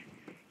things.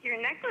 Your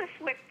necklace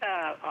with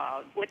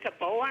the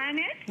bow on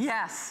it.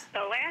 Yes. The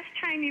last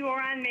time you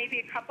were on, maybe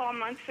a couple of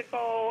months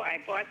ago,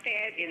 I bought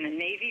that in the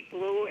navy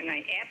blue, and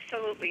I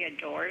absolutely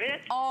adored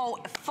it. Oh,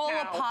 full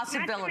of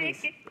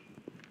possibilities.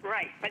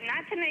 Right, but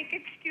not to make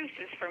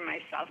excuses for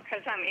myself,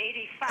 because I'm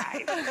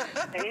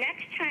 85. The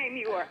next time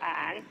you were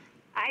on,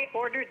 I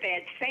ordered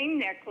that same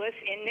necklace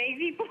in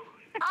navy blue.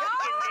 Oh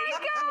my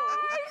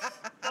gosh!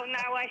 So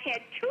now I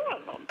had two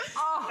of them.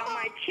 So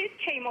my kids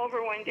came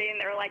over one day and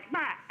they're like, "Ma,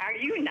 are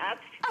you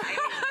nuts?"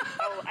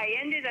 So I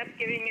ended up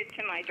giving it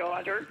to my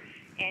daughter,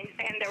 and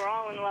they're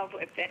all in love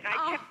with it. And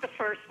I kept the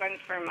first one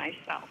for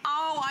myself.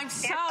 Oh, I'm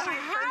so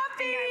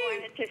happy!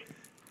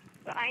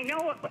 I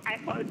know.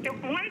 The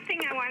one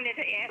thing I wanted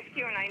to ask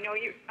you, and I know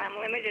I'm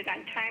limited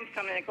on time, so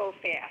I'm going to go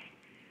fast.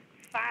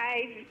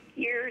 5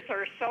 years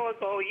or so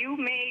ago, you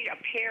made a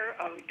pair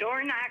of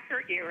door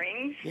knocker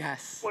earrings.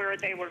 Yes. Where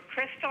they were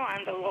crystal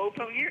on the lobe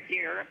of your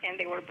ear, and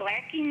they were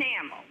black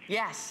enamel.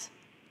 Yes.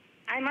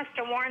 I must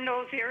have worn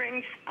those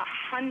earrings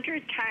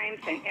 100 times,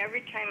 and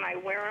every time I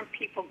wear them,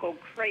 people go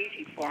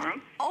crazy for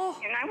them.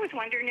 And I was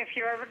wondering if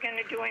you're ever going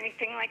to do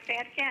anything like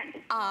that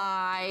again.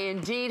 I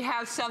indeed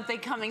have something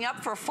coming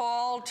up for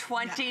fall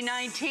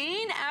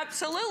 2019. Yes.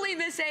 Absolutely,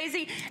 Miss AZ.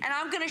 And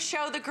I'm going to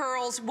show the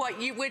girls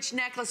which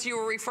necklace you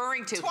were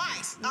referring to.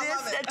 Twice. I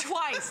love it.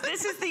 Twice.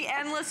 This is the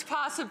endless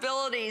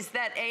possibilities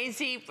that AZ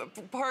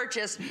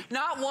purchased,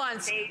 not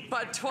once,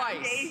 but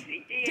twice.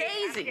 Daisy.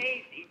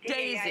 Daisy.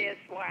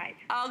 D-A-I-S-Y.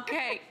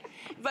 Okay,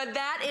 but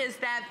that is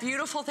that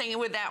beautiful thing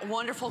with that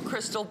wonderful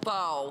crystal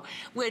bow,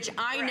 which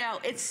I know,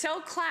 it's so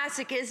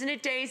classic, isn't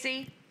it,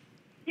 Daisy?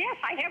 Yes,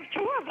 I have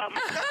two of them.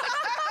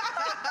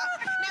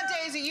 Now,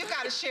 Daisy, you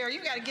got to share.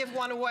 You got to give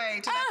one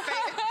away to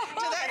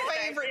that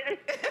favorite.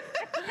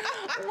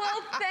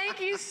 Well,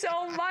 thank you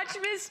so much,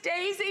 Miss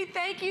Daisy.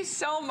 Thank you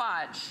so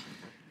much.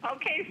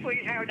 Okay,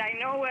 sweetheart, I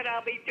know what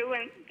I'll be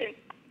doing.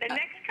 The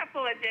next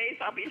couple of days,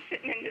 I'll be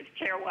sitting in this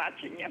chair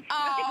watching you.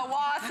 Oh,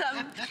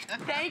 awesome.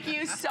 Thank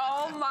you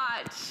so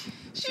much.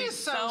 She's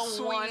so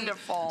sweet.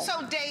 Wonderful.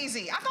 So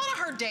Daisy, I thought I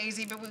heard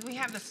Daisy, but we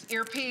have this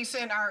earpiece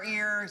in our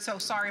ear, so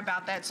sorry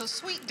about that. So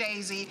sweet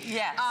Daisy.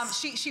 Yes.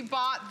 She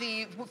bought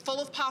the Full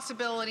of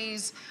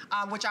Possibilities,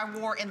 which I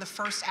wore in the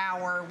first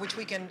hour, which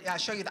we can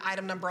show you the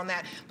item number on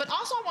that. But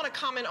also I want to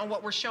comment on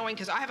what we're showing,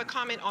 because I have a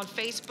comment on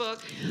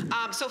Facebook.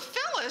 So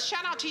Phyllis,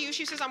 shout out to you.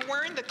 She says, I'm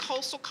wearing the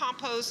Coastal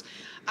Compost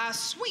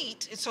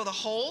suite, so the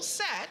whole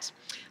set,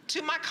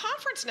 to my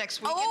conference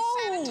next week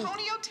in San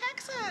Antonio,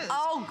 Texas.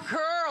 Oh,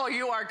 girl,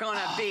 you are going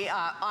to be,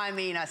 I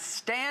mean, a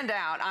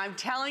standout. I'm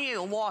telling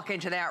you, walk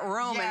into that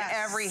room and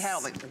every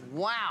helmet.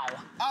 Wow.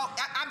 Oh,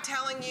 I'm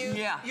telling you,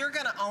 you're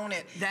going to own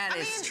it. That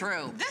is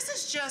true. This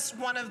is just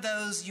one of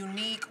those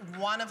unique,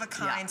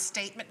 one-of-a-kind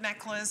statement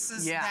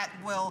necklaces that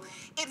will,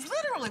 it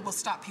literally will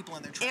stop people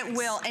in their tracks. It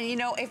will. And, you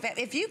know,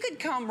 if you could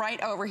come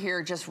right over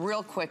here just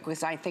real quick,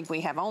 because I think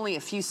we have only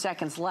a few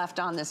seconds left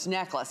on this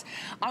necklace,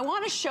 I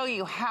want to show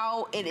you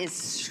how it is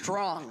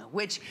strung,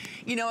 which,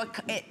 you know,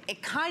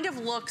 it kind of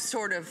looks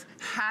sort of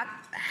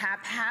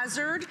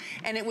haphazard,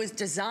 and it was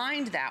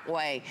designed that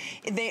way.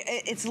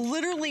 It's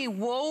literally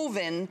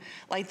woven,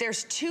 like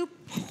there's two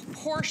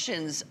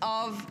portions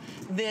of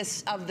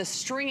the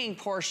stringing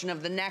portion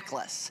of the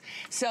necklace,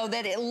 so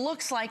that it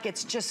looks like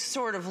it's just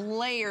sort of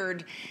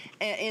layered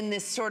in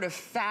this sort of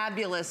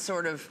fabulous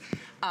sort of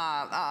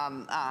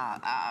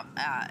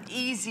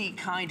easy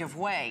kind of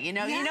way. You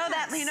know, you know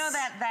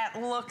that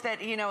look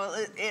that, you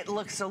know, it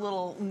looks a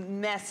little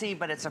messy,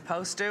 but it's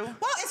supposed to.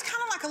 Well, it's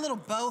kind of like a little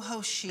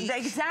boho chic.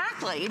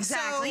 Exactly.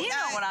 So, you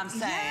know what I'm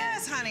saying.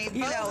 Yes, honey.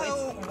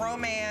 Boho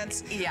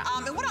romance. Yeah.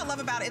 And what I love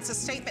about it, it's a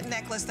statement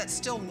necklace that's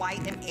still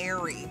light and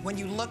airy. When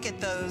you look at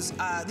those,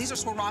 these are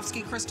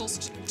Swarovski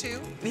crystals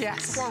too.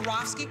 Yes.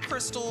 Swarovski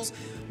crystals,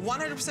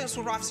 100%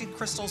 Swarovski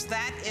crystals.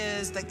 That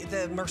is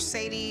the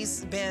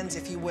Mercedes-Benz,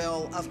 if you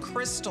will, of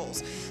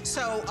crystals.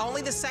 So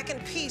only the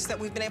second piece that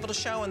we've been able to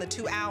show in the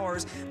 2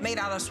 hours made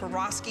out of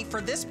Swarovski.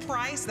 For this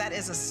price, that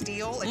is a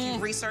steal if you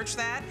research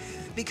that,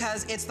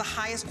 because it's the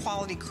highest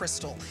quality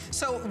crystal.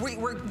 So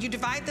you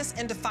divide this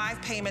into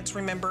 5 payments,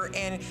 remember,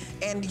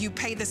 and you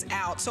pay this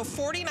out. So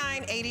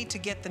 $49.80 to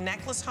get the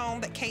necklace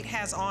home that Kate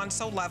has on,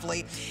 so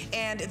lovely,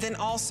 and then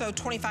also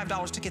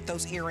 $25 to get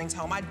those earrings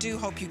home. I do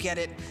hope you get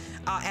it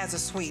as a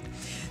suite.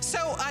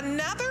 So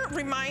another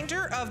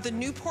reminder of the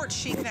Newport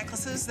chic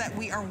necklaces that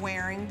we are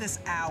wearing this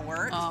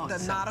hour, the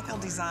nautical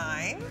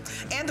design,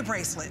 and the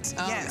bracelets.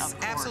 Yes,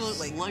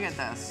 absolutely. Look at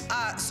this.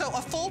 So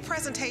a full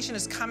presentation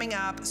is coming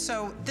up.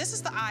 So this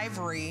is the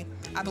ivory,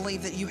 I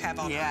believe, that you have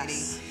on,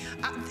 Heidi.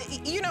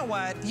 You know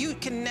what? You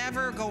can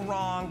never go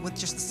wrong with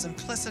just the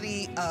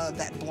simplicity of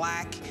that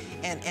black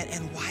and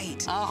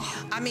white.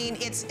 I mean,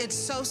 it's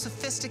so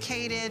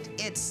sophisticated,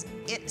 it's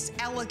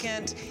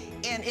elegant,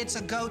 and it's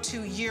a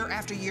go-to year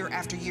after year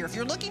after year. If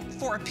you're looking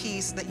for a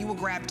piece that you will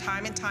grab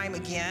time and time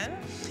again,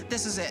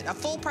 this is it. A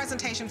full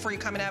presentation for you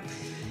coming up.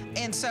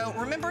 And so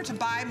remember to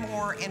buy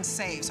more and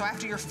save. So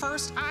after your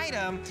first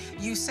item,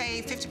 you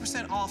save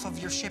 50% off of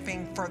your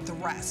shipping for the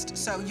rest.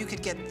 So you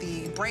could get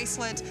the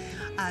bracelet,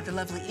 the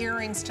lovely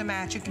earrings to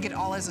match. You can get it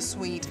all as a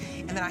suite.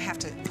 And then I have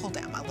to pull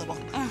down my little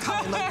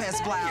Colin Lopez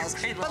blouse.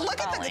 But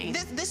look at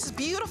this is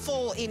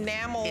beautiful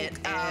enamel,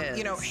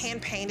 you know,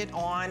 hand painted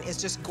on.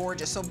 It's just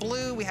gorgeous. So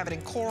blue, we have it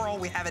in coral,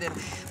 we have it in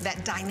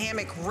that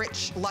dynamic,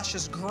 rich,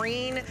 luscious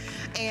green,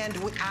 and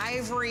with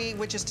ivory,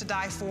 which is to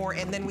die for,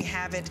 and then we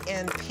have it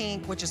in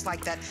pink, which is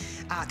like that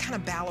kind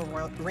of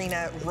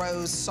ballerina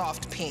rose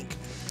soft pink.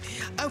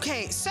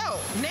 Okay, so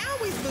now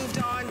we've moved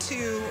on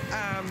to,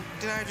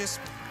 did I just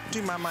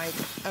do my mic?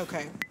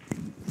 Okay,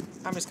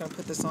 I'm just gonna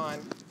put this on.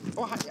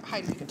 Well,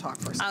 Heidi, you can talk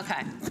first.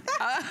 Okay.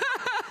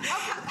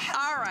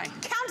 All right.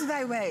 Count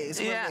thy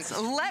ways. Yes,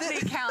 let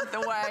me count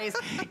the ways.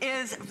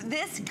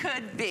 This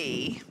could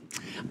be,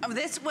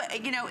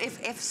 you know,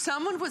 if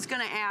someone was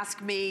going to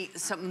ask me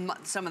some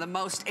of the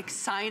most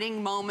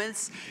exciting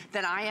moments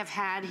that I have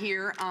had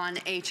here on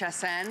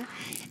HSN,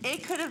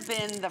 it could have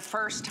been the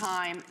first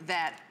time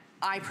that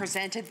I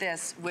presented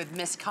this with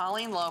Miss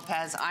Colleen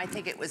Lopez. I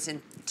think it was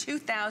in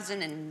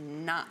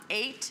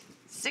 2008,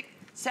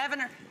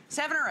 7 or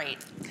 8.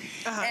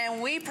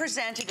 And we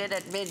presented it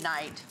at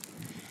midnight.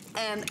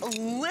 And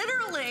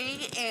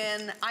literally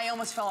I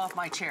almost fell off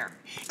my chair.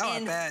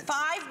 In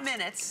 5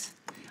 minutes,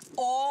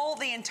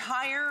 the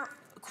entire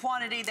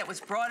quantity that was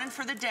brought in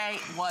for the day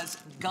was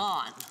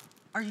gone.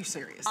 Are you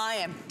serious? I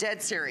am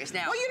dead serious.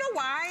 Now, well, you know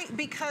why?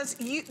 Because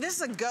this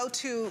is a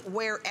go-to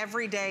wear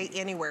every day,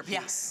 anywhere piece.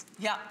 Yes.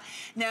 Yeah.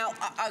 Now,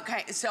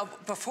 okay. So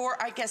before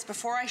I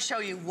show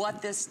you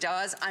what this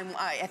does,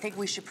 I think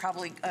we should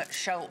probably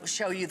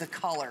show you the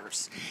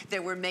colors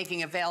that we're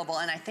making available,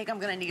 and I think I'm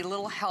going to need a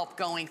little help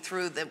going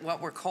through what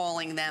we're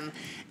calling them.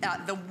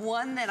 The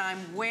one that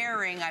I'm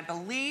wearing, I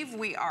believe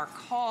we are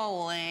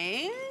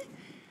calling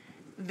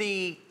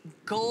the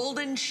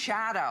golden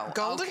shadow.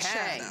 Golden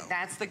okay, shadow.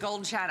 That's the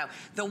golden shadow.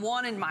 The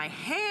one in my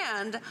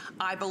hand,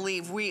 I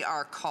believe we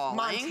are calling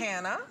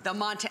Montana. The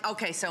Montana.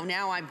 Okay, so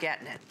now I'm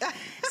getting it.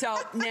 So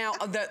now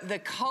the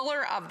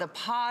color of the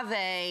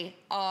pave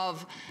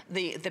of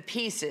the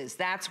pieces,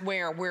 that's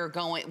where we're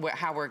going,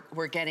 how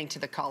we're getting to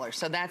the color.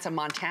 So that's a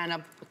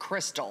Montana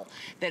crystal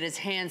that is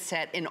hand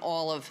set in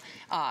all of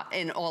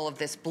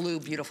this blue,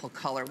 beautiful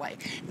colorway.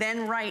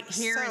 Then right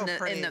here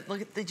So in the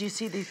look, did you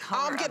see the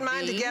color? Oh, I'm getting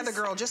mine together,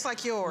 girl, just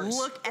like yours.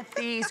 Look at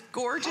these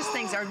gorgeous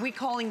things. Are we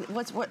calling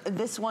what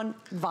this one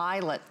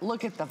violet?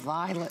 Look at the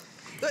violet.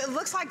 It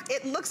looks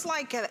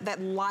like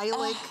that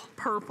lilac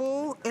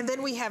purple, and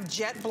then we have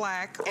jet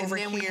black over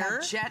here. And then we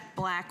have jet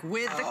black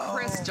with the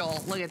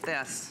crystal. Look at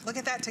this. Look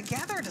at that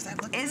together. Does that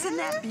look good? Isn't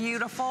that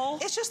beautiful?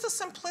 It's just the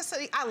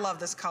simplicity. I love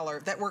this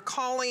color that we're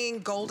calling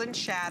golden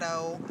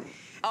shadow.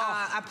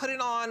 I put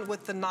it on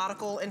with the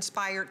nautical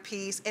inspired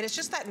piece, and it's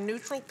just that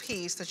neutral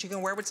piece that you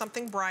can wear with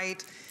something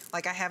bright,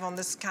 like I have on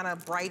this kind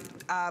of bright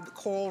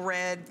coral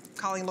red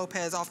Colleen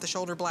Lopez off the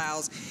shoulder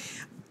blouse.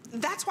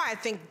 That's why I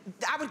think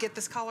I would get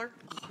this color,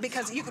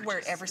 because you could wear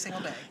it every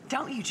single day.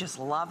 Don't you just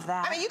love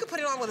that? I mean, you could put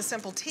it on with a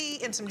simple tee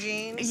and some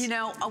jeans. You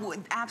know,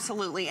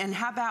 absolutely. And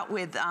how about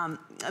with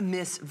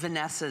Miss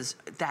Vanessa's,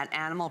 that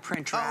animal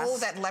print dress? Oh,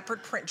 that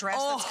leopard print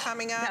dress that's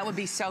coming up. That would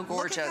be so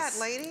gorgeous. Look at that,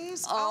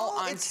 ladies. Oh,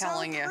 I'm it's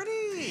telling so pretty.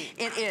 you.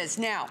 It is.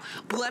 Now,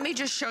 let me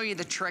just show you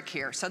the trick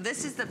here. So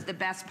this is the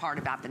best part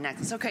about the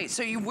necklace. Okay,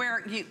 so you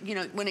wear, you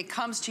know, when it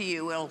comes to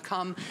you, it'll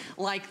come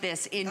like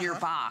this in your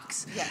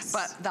box. Yes.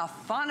 But the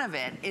fun of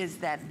it is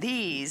that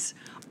these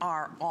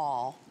are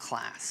all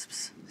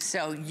clasps.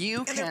 So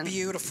you can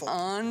beautiful.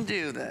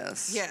 Undo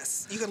this.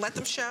 Yes, you can let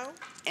them show.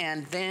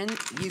 And then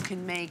you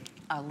can make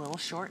a little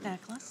short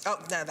necklace. Oh,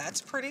 now that's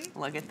pretty.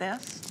 Look at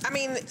this. I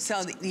mean,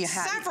 so you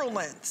have several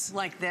lengths.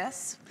 Like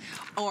this.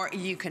 Or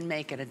you can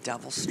make it a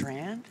double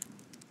strand.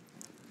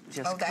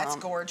 Just that's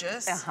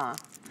gorgeous. Uh-huh.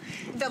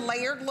 The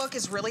layered look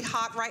is really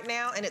hot right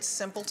now, and it's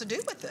simple to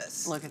do with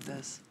this. Look at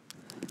this.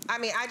 I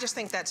mean, I just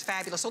think that's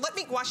fabulous. So let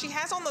me, while she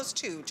has on those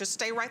two, just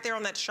stay right there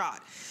on that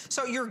shot.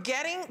 So you're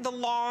getting the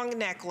long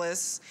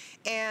necklace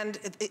and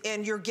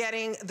you're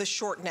getting the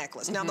short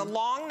necklace. Now the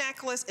long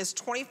necklace is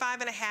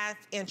 25.5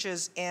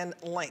 inches in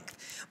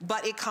length,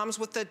 but it comes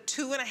with the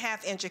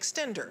 2.5-inch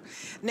extender.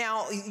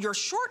 Now your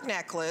short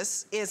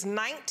necklace is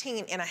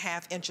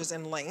 19.5 inches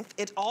in length.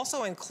 It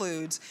also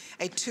includes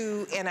a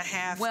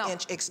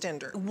 2.5-inch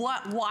extender.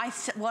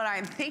 What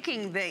I'm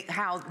thinking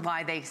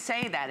why they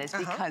say that is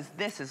because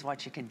this is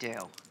what you can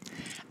do.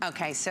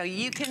 Okay, so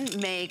you can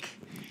make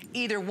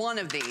either one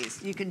of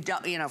these. You can,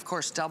 you know, of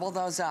course, double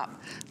those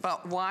up.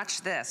 But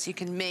watch this. You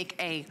can make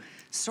a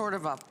sort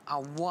of a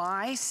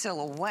Y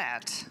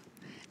silhouette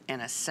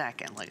in a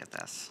second. Look at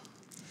this.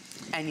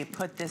 And you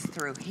put this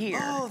through here.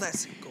 Oh,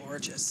 that's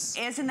gorgeous.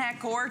 Isn't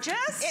that gorgeous?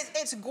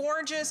 It's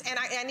gorgeous, and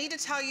I need to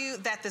tell you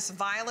that this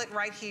violet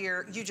right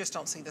here, you just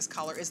don't see this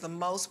color, is the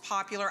most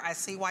popular. I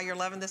see why you're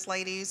loving this,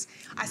 ladies.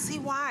 I see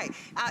why.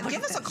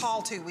 Give us a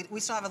call, too. We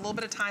still have a little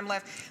bit of time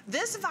left.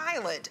 This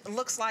violet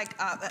looks like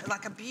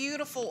a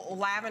beautiful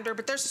lavender,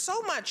 but there's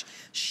so much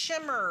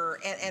shimmer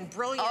and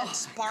brilliant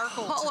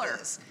sparkle to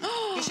this.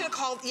 You should have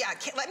called,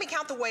 let me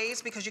count the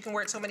ways, because you can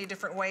wear it so many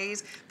different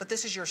ways, but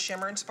this is your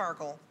shimmer and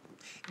sparkle.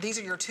 These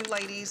are your two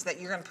ladies that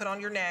you're going to put on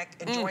your neck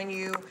and join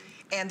you,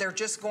 and they're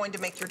just going to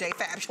make your day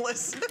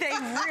fabulous. They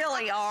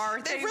really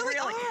are. They really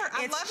are.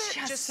 I love it.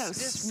 Just so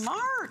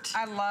smart.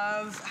 I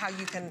love how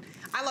you can,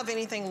 I love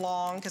anything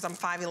long because I'm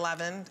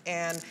 5'11",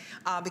 and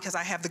because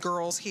I have the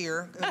girls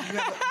here.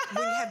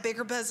 When you have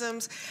bigger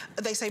bosoms,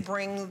 they say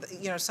bring,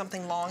 you know,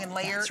 something long and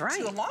layer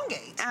to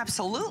elongate.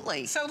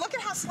 Absolutely. So look at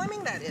how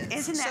slimming that is.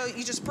 Isn't that? So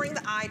you just bring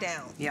the eye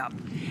down. Yep.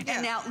 Yeah.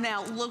 And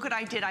now look what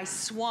I did. I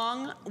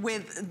swung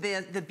with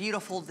the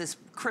beautiful, this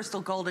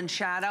crystal golden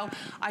shadow.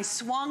 I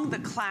swung the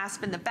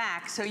clasp in the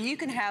back so you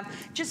can have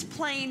just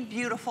plain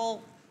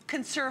beautiful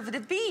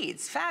conservative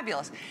beads.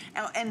 Fabulous.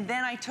 And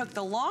then I took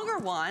the longer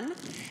one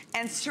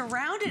and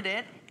surrounded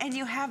it, and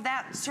you have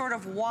that sort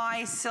of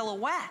Y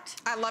silhouette.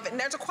 I love it. And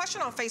there's a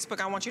question on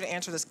Facebook. I want you to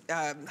answer this,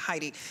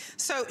 Heidi.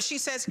 So she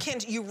says, can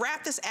you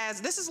wrap this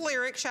as, this is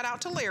Lyric, shout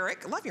out to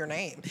Lyric, love your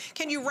name.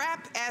 Can you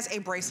wrap as a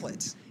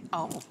bracelet?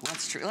 Oh,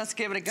 that's true. Let's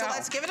give it a go. So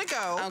let's give it a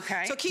go.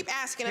 Okay. So keep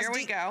asking us. Here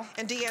we go.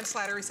 And Deanne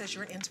Slattery says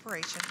you're an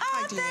inspiration. Oh,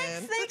 hi,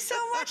 Deanne. Thanks so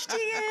much,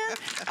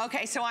 Deanne.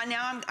 Okay, so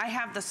I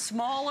have the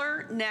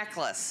smaller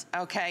necklace,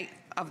 okay,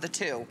 of the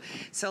two.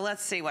 So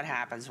let's see what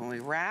happens when we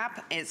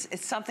wrap. It's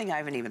something I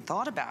haven't even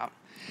thought about.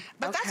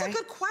 But that's a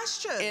good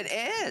question. It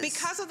is.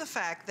 Because of the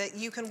fact that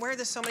you can wear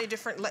this so many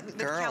different,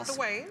 count the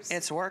waves.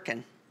 It's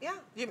working. Yeah,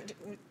 you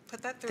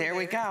put that through there. There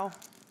we go.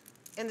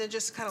 And then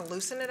just kind of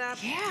loosen it up.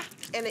 Yeah.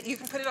 And you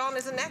can put it on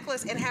as a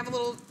necklace and have a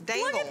little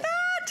dangle. Look at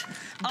that.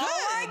 Good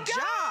oh my job.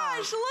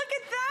 gosh, look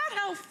at that.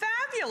 How fabulous.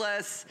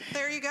 fabulous.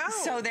 There you go.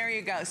 So there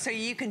you go. So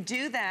you can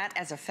do that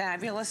as a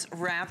fabulous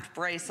wrapped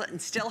bracelet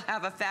and still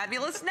have a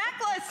fabulous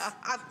necklace.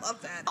 I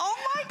love that. Oh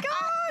my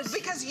gosh.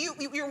 Because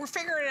you're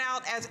figuring it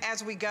out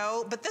as we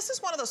go, but this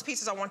is one of those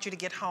pieces I want you to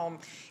get home,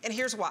 and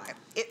here's why.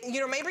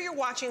 Maybe you're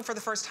watching for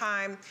the first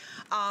time,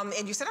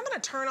 and you said, I'm gonna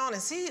turn on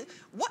and see,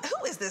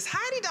 who is this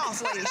Heidi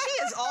Daus lady?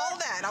 She is all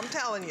that, I'm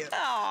telling you.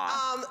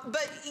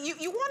 But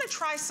you wanna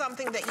try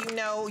something that you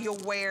know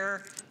you'll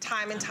wear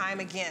time and time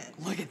again.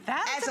 Look at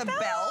that. As a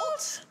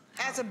belt.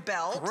 As a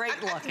belt.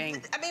 Great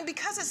looking. I mean,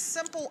 because it's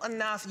simple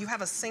enough, you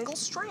have a single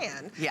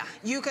strand. Yeah.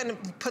 You can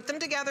put them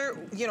together,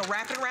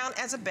 wrap it around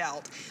as a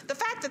belt. The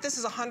fact that this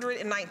is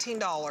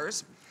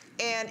 $119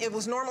 and it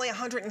was normally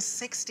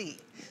 $160.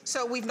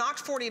 So we've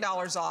knocked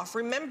 $40 off.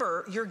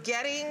 Remember, you're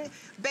getting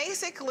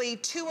basically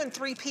 2 and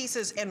 3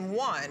 pieces in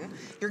one.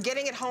 You're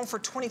getting it home for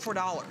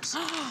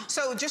 $24.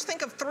 So just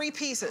think of 3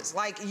 pieces.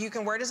 Like, you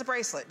can wear it as a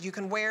bracelet. You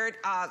can wear it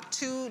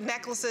 2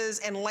 necklaces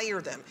and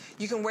layer them.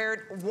 You can wear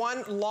it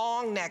 1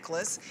 long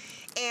necklace.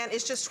 And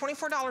it's just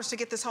 $24 to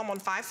get this home on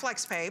 5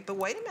 FlexPay. But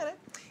wait a minute,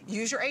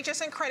 use your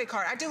HSN credit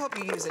card. I do hope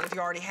you use it if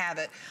you already have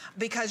it,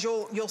 because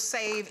you'll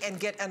save and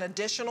get an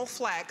additional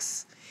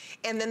flex,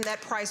 and then that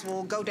price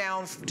will go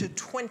down to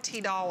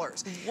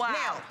 $20. Wow.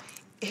 Now,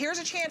 here's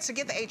a chance to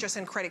get the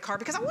HSN credit card,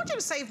 because I want you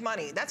to save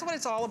money. That's what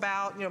it's all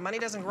about. Money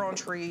doesn't grow on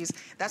trees.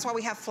 That's why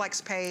we have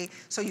FlexPay,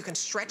 so you can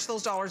stretch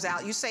those dollars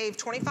out. You save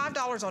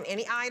 $25 on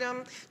any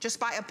item just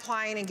by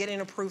applying and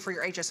getting approved for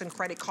your HSN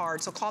credit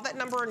card. So call that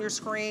number on your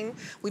screen.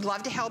 We'd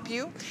love to help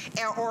you.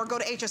 Or go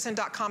to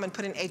hsn.com and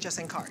put in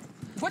HSN card.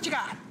 What you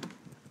got?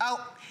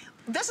 Oh.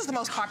 This is the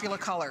most popular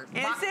color.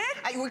 Is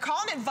it? We're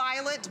calling it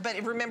violet, but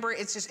remember,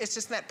 it's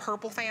just that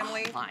purple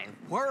family. Oh, my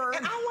word.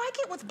 And I like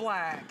it with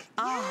black.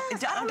 Oh,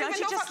 yes, don't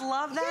you just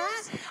love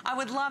that? Yes. I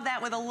would love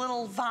that with a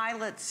little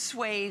violet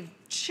suede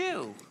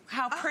shoe.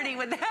 How pretty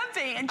would that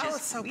be? And just,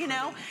 it's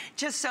so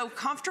just so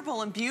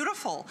comfortable and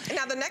beautiful. And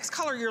now the next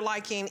color you're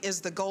liking is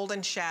the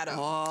golden shadow.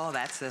 Oh,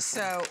 that's this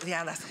one. So,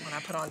 yeah, that's the one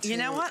I put on too. You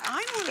know what?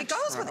 It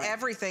goes with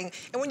everything.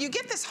 And when you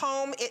get this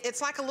home,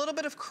 it's like a little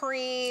bit of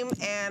cream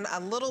and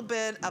a little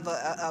bit of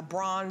a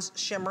bronze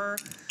shimmer.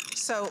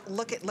 So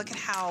look at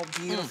how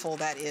beautiful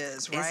that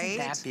is, right? Isn't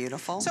that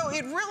beautiful? So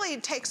it really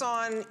takes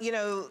on,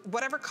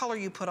 whatever color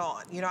you put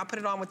on. I put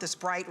it on with this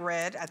bright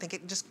red. I think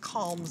it just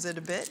calms it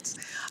a bit.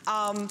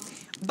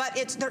 But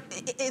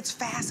it's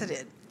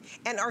faceted.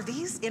 And are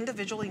these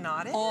individually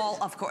knotted?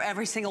 All, of course,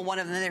 every single one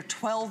of them. They're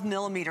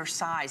 12mm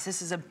size.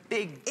 This is a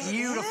big,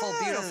 beautiful,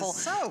 beautiful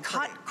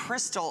cut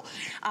crystal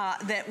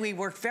that we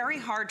worked very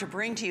hard to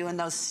bring to you. And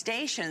those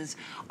stations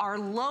are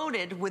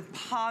loaded with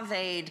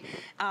paved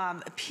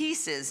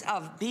pieces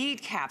of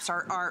bead caps.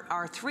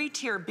 Our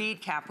 3-tier bead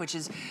cap, which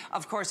is,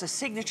 of course, a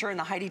signature in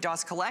the Heidi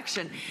Daus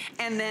collection.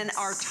 And then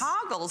our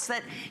toggles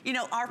that,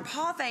 are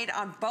paved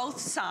on both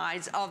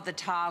sides of the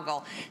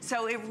toggle.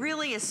 So it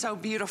really is so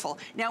beautiful.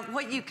 Now,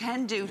 what you can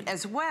do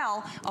as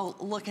well, oh,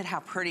 look at how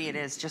pretty it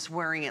is, just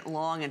wearing it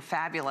long and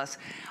fabulous.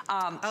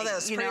 Oh,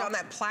 that's pretty on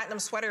that platinum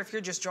sweater. If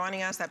you're just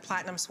joining us, that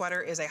platinum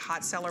sweater is a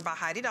hot seller by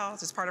Heidi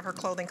Daus. It's part of her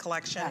clothing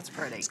collection. That's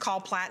pretty. It's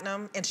called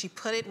Platinum, and she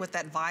put it with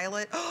that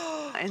violet.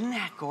 Isn't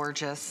that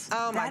gorgeous?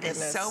 Oh, my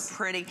goodness. That is so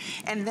pretty.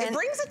 And then it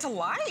brings it to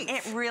life.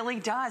 It really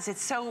does.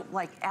 It's so,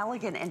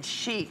 elegant and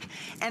chic.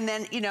 And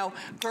then,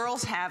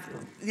 girls have,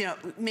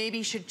 maybe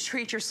you should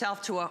treat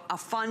yourself to a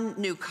fun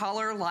new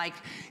color like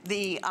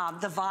the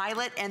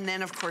violet. And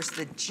then, of course,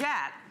 the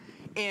jet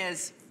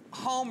is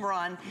home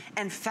run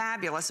and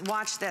fabulous.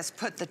 Watch this.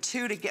 Put the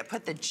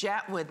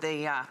jet with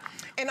the.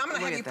 And I'm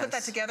going to have you put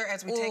that together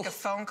as we take a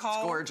phone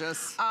call. It's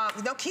gorgeous.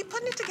 No, keep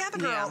putting it together,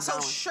 girl. Yeah,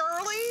 so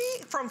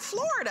Shirley from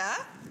Florida,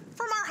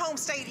 from our home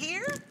state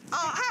here.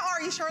 How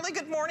are you, Shirley?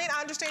 Good morning.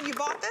 I understand you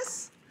bought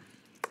this.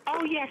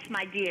 Oh, yes,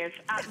 my dears.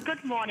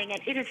 Good morning,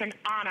 and it is an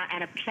honor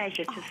and a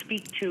pleasure to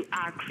speak to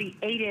our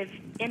creative,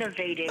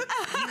 innovative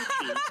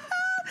beauty.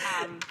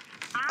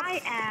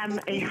 I am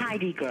a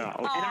Heidi girl,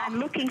 and I'm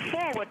looking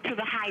forward to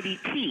the Heidi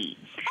tea.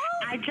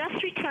 I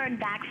just returned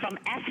back from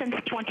Essence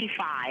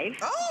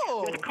 25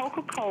 with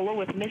Coca-Cola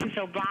with Mrs.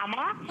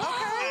 Obama,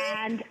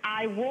 and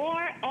I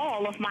wore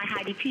all of my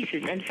Heidi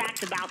pieces. In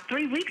fact, about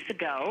 3 weeks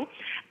ago,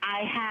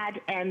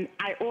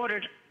 I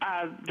ordered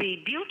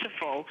the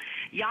beautiful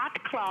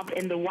Yacht Club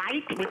in the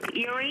white with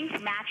earrings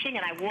matching,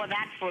 and I wore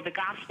that for the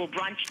gospel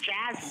brunch,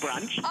 jazz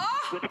brunch,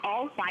 with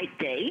all white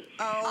day.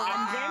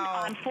 And then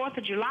on 4th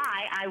of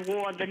July, I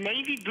wore the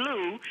navy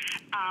blue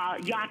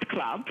Yacht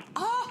Club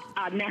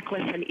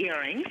necklace and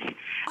earrings.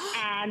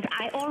 And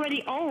I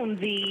already own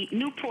the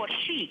Newport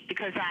Chic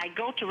because I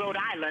go to Rhode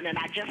Island and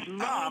I just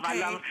love,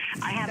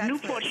 I have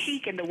Newport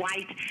Chic in the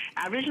white.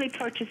 I originally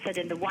purchased it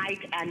in the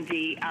white and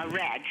the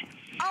red.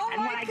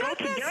 And when I go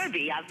to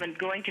Derby, I've been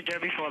going to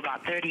Derby for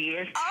about 30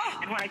 years.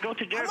 And when I go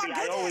to Derby,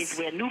 I always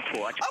wear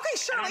Newport. Okay,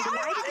 Shirley, I'm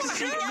delighted to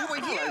see the new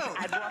colors.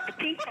 I bought the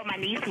pink for my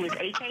niece, who is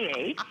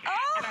AKA.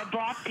 And I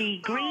bought the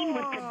green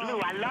with the blue.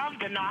 I love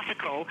the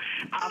nautical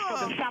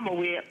for the summer.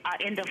 We're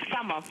in the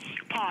summer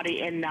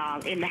party in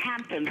the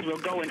Hamptons. We'll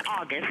go in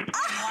August. So,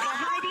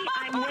 Heidi,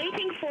 I'm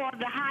waiting for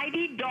the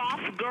Heidi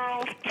Daus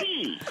Girls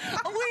Tea.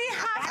 We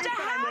have to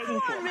have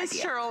one, Miss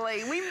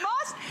Shirley. We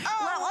must.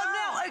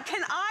 No,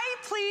 can I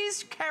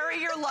please carry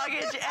your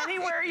luggage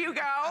anywhere you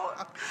go?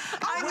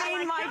 I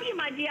tell you,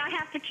 my dear, I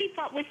have to keep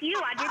up with you.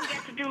 I didn't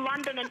get to do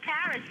London and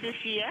Paris this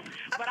year,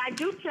 but I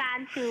do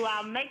plan to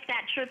make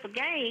that trip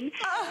again.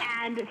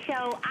 And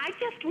so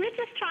we're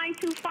just trying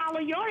to follow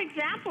your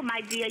example,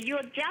 my dear.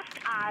 You're just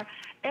our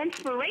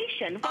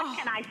inspiration. What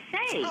can I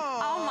say?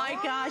 Oh my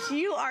gosh,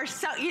 you are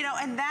so,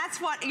 and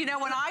that's what, when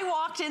I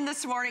walked in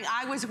this morning,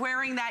 I was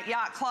wearing that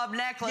Yacht Club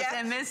necklace,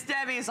 and Miss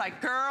Debbie is like,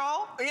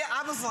 girl. Yeah,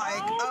 I was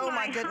like, oh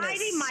my goodness.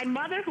 Heidi, my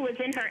mother, who is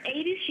in her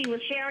 80s, she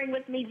was sharing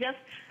with me just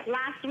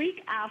last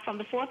week from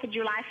the 4th of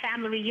July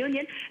family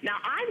reunion. Now,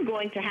 I'm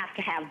going to have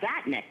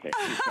that necklace.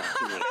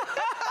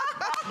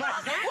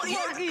 But that's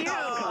your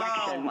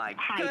collection,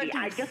 Heidi. Goodness.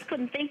 I just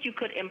couldn't think you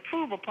could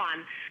improve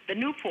upon the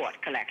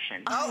Newport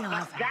collection.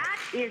 That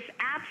is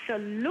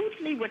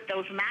absolutely with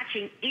those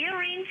matching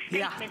earrings,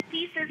 statement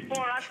pieces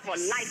for us for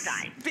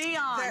lifetime.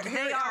 Beyond.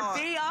 They are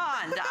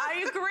beyond.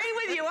 I agree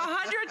with you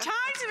 100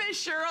 times, Miss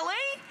Shirley.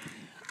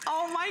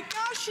 Oh my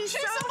gosh, she's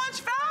so much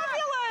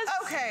fabulous.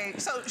 Okay,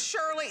 so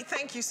Shirley,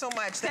 thank you so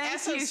much.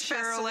 Thank you,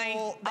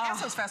 Shirley. The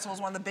Essence Festival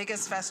is one of the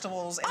biggest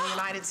festivals in the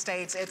United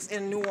States. It's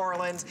in New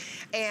Orleans,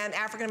 and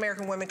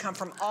African-American women come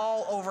from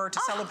all over to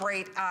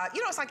celebrate,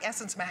 it's like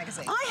Essence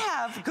Magazine. I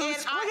have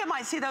goosebumps. Look at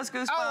my, see those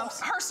goosebumps? Oh,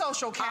 her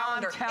social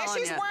calendar. I'm telling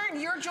and she's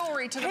wearing your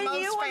jewelry to the Can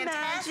most you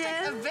fantastic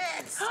imagine?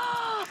 events.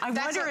 I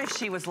wonder if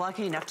she was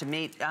lucky enough to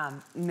meet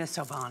Miss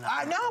Obama.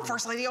 I know,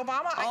 First Lady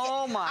Obama.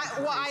 I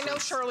know,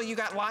 gracious. Shirley, you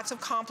got lots of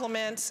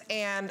compliments,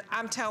 and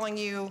I'm telling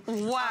you.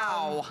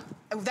 Wow.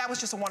 That was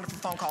just a wonderful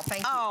phone call.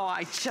 Thank you. Oh,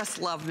 I just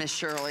love Miss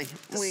Shirley.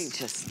 We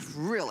just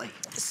really.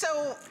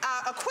 So,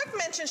 a quick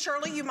mention,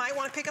 Shirley, you might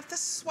want to pick up this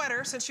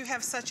sweater since you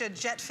have such a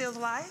jet-filled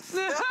life.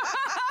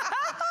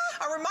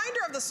 A reminder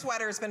of the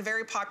sweater has been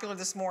very popular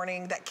this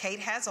morning that Kate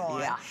has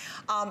on. Yeah.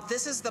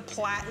 This is the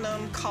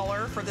platinum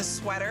color for this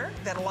sweater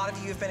that a lot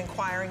of you have been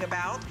inquiring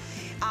about.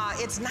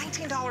 It's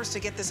 $19 to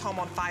get this home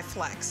on 5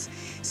 Flex.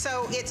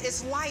 So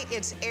it's light,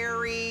 it's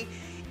airy,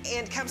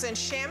 and it comes in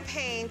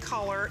champagne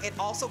color. It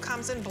also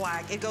comes in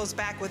black. It goes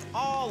back with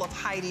all of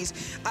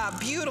Heidi's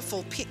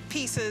beautiful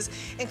pieces,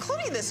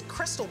 including this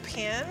crystal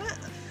pin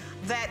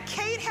that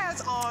Kate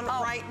has on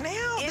right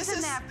now.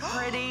 Isn't that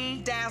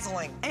pretty?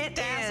 Dazzling. It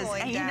is.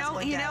 And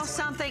you know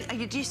something?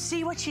 Do you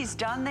see what she's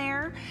done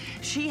there?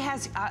 She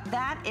has,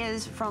 that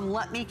is from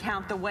Let Me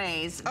Count the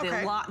Ways,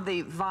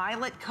 the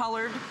violet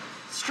colored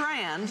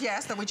strand.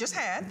 Yes, that we just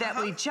had. That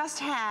we just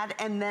had,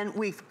 and then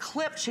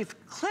she's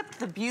clipped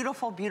the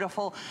beautiful,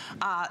 beautiful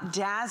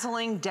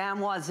dazzling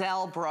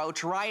Demoiselle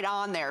brooch right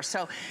on there.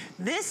 So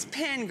this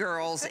pin,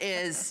 girls,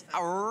 is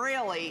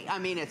really,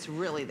 it's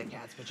really the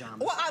cat's pajamas.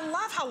 Well, I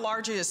love how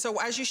large it is.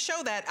 So as you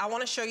show that, I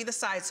want to show you the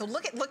size. So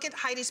look at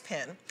Heidi's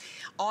pin.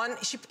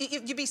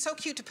 You'd be so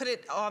cute to put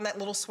it on that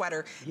little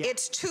sweater. Yeah.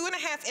 It's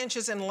 2.5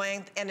 inches in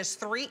length and it's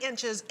 3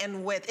 inches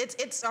in width.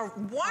 It's a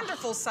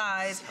wonderful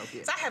size.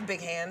 So I have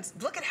big hands.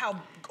 Look at how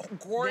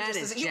gorgeous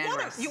this is.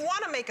 You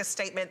want to make a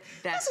statement.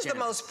 This is the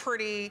most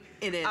pretty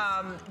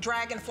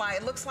dragonfly.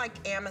 It looks like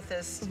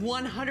amethyst.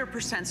 100%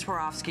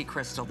 Swarovski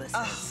crystal this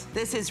is.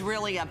 This is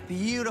really a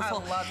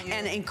beautiful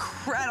and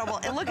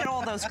incredible. And look at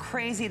all those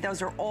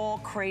those are all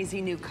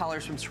crazy new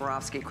colors from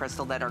Swarovski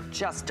crystal that are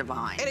just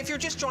divine. And if you're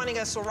just joining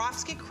us,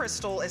 Swarovski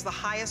crystal is the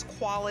highest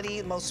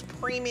quality, most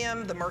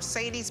premium, the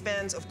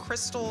Mercedes-Benz of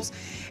crystals.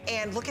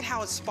 And look at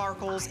how it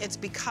sparkles. It's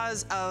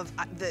because of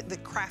the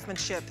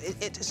craftsmanship.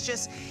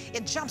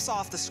 It jumps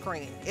off the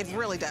screen. It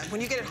really does. When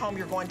you get it home,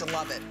 you're going to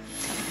love it.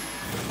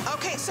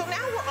 Okay, so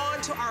now we're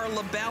on to our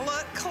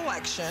Labella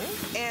collection,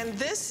 and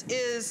this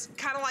is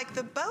kind of like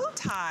the bow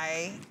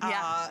tie.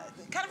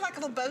 Kind of like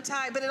a little bow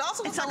tie, but it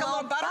also looks like a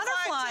little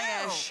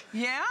butterfly-ish.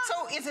 Yeah.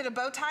 So is it a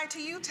bow tie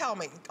to you? Tell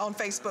me on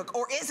Facebook.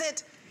 Or is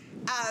it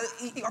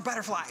or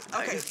butterfly?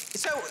 Okay,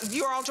 so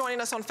you're all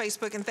joining us on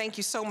Facebook, and thank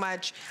you so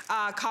much.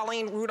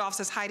 Colleen Rudolph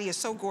says Heidi is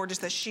so gorgeous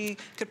that she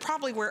could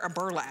probably wear a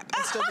burlap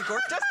and still be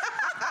gorgeous.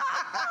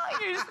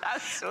 You're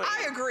so sweet.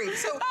 I agree.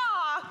 So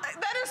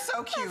that is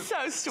so cute.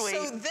 That's so sweet.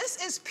 So this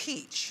is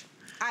peach.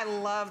 I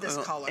love this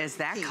color. Is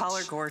that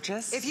color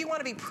gorgeous? If you want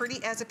to be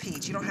pretty as a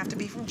peach, you don't have to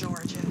be from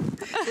Georgia.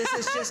 This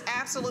is just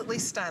absolutely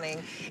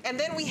stunning. And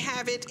then we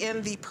have it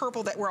in the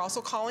purple that we're also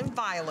calling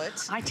violet.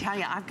 I tell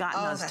you, I've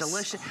gotten those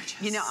delicious.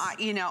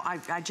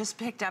 Gorgeous. I just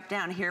picked up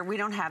down here. We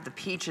don't have the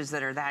peaches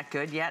that are that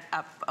good yet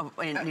up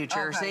in New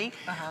Jersey.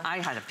 I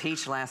had a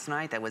peach last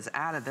night that was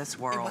out of this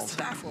world. It was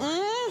that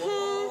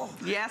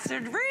Yes, I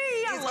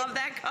love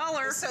that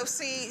color. So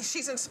see,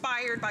 she's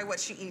inspired by what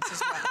she eats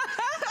as well.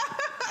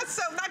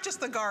 So not just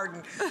the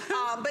garden,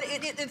 but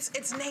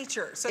it's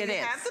nature. So you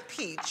have the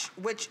peach,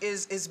 which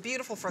is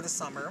beautiful for the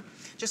summer.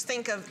 Just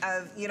think of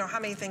you know, how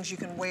many things you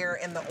can wear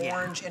in the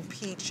orange and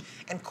peach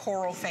and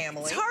coral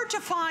family. It's hard to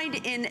find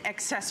in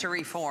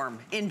accessory form.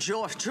 In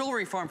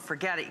jewelry form,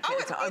 forget it.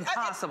 It's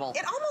impossible.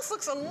 It almost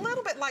looks a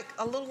little bit like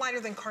a little lighter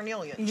than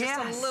carnelian. Just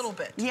a little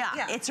bit.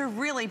 Yeah, it's a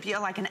really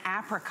like an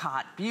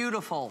apricot.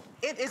 Beautiful.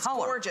 It's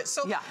color. Gorgeous.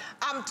 So,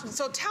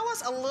 so tell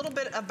us a little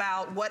bit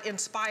about what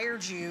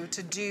inspired you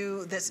to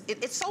do this.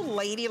 It's so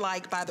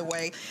ladylike, by the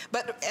way.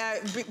 But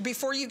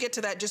before you get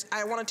to that,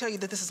 I want to tell you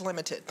that this is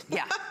limited.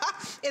 Yeah.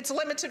 It's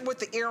limited with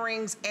the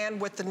earrings and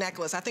with the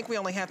necklace. I think we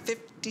only have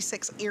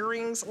 56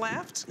 earrings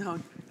left. No.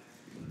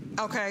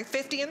 Okay,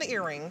 50 in the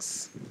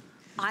earrings.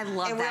 I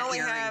love that. And we only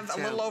have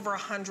a little over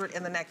 100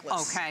 in the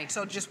necklace. Okay.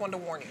 So just wanted to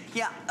warn you.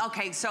 Yeah,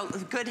 okay, so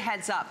good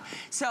heads up.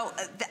 So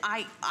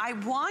I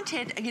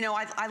wanted, you know,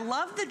 I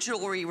love the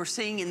jewelry we're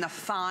seeing in the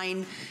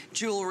fine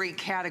jewelry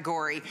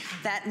category,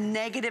 that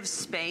negative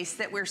space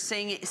that we're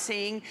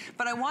seeing,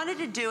 but I wanted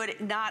to do it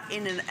not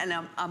in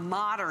a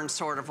modern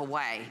sort of a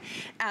way.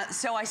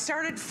 So I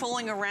started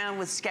fooling around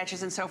with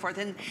sketches and so forth,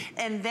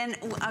 and then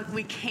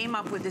we came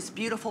up with this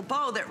beautiful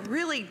bow that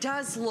really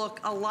does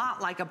look a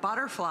lot like a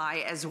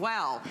butterfly as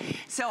well.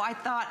 So I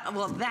thought,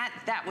 well,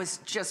 that was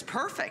just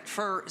perfect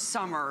for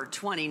summer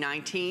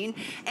 2019.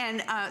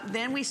 And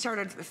then we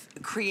started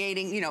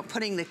creating, you know,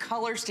 putting the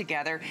colors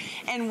together.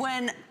 And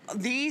when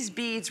these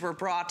beads were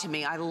brought to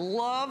me, I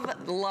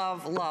love,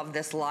 love, love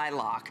this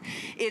lilac.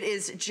 It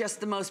is just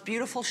the most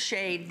beautiful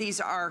shade.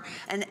 These are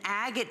an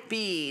agate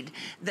bead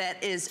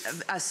that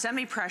is a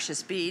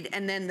semi-precious bead,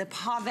 and then the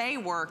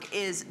pave work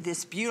is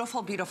this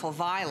beautiful, beautiful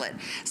violet.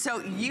 So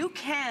you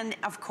can,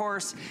 of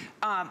course,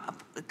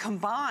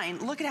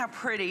 combine, look at how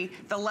pretty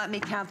the Let Me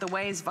Count the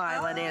Ways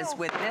violet is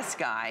with this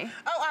guy.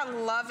 Oh, I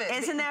love it.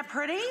 Isn't that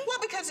pretty? Well,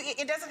 because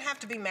it doesn't have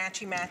to be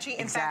matchy-matchy.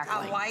 In fact,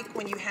 I like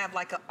when you have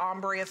like an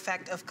ombre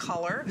effect of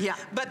color. Yeah.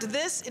 But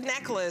this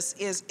necklace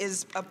is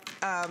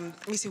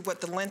let me see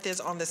what the length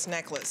is on this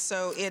necklace.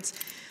 So it's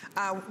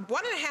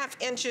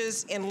 1.5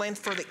 inches in length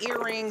for the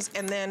earrings,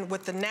 and then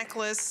with the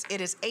necklace,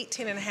 it is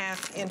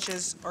 18.5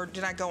 inches, or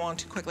did I go on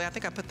too quickly? I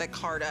think I put that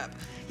card up.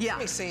 Yeah.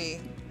 Let me see.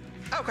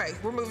 Okay,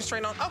 we're moving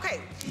straight on.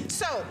 Okay,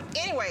 so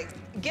anyway,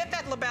 get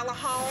that labella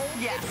home.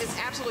 Yes. It is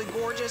absolutely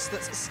gorgeous.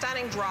 That's a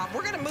stunning drop.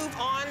 We're gonna move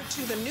on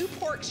to the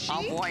Newport chic.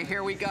 Oh boy,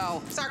 here we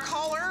go. It's our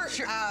caller.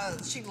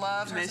 She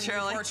loves Miss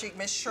Shirley. Newport chic.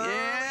 Miss Shirley.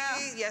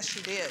 Yeah. Yes,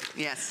 she did.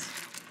 Yes.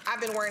 I've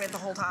been wearing it the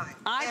whole time.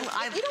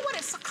 And you know what?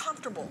 It's so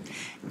comfortable.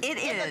 It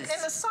is.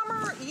 In the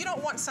summer, you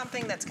don't want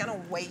something that's gonna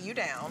weigh you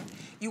down.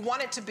 You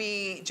want it to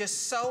be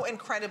just so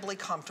incredibly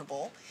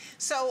comfortable.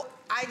 So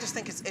I just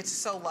think it's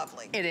so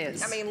lovely. It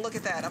is. I mean, look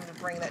at that. I'm gonna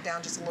bring that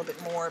down just a little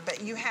bit more.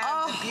 But you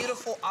have the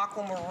beautiful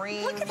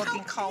aquamarine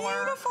looking color. Look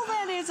how beautiful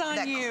that is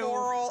on you. That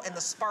coral and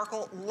the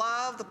sparkle.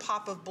 Love the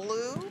pop of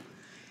blue.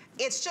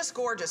 It's just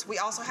gorgeous. We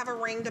also have a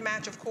ring to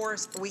match, of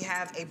course. We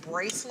have a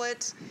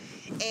bracelet.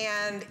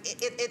 And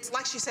it's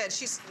like she said,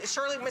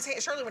 Shirley went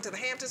to the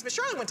Hamptons, but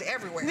Shirley went to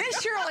everywhere.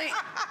 Miss Shirley,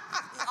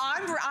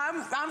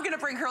 I'm gonna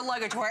bring her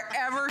luggage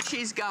wherever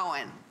she's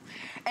going.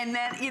 And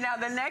then, you know,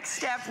 the next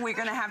step, we're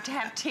gonna have to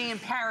have tea in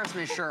Paris,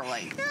 Miss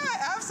Shirley. Yeah,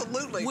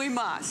 absolutely. We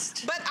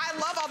must. But I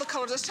love all the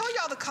colors. Let's tell you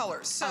all the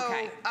colors.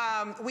 So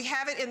we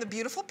have it in the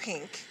beautiful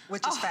pink,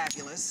 which is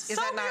fabulous. Is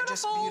that not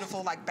just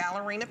beautiful, like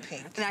ballerina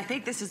pink? And I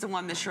think this is the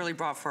one Miss Shirley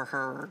brought for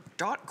her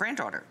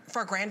granddaughter. For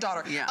her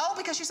granddaughter. Yeah. Oh,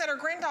 because she said her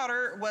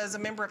granddaughter was a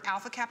member of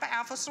Alpha Kappa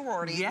Alpha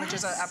sorority, which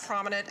is a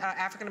prominent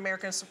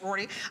African-American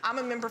sorority. I'm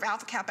a member of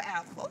Alpha Kappa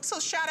Alpha. So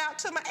shout out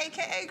to my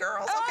AKA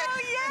girls. Okay.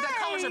 Oh, the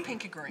colors are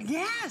pink and green.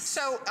 Yes.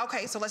 So,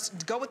 okay, so let's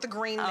go with the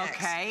green next.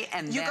 Okay,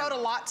 and you go to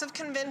lots of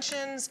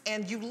conventions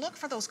and you look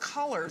for those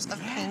colors of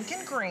pink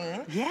and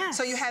green. Yes.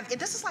 So you have,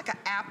 this is like an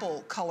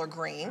apple color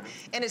green,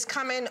 and it's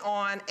coming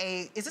on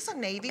is this a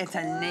navy cord? It's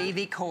a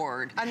navy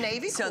cord. A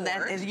navy cord. So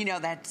that is, you know,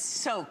 that's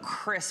so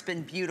crisp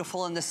and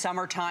beautiful in the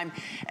summertime.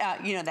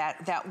 You know,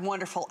 that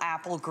wonderful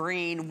apple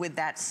green with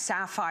that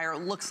sapphire.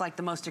 Looks like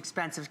the most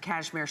expensive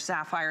cashmere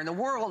sapphire in the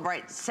world,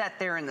 right? Set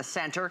there in the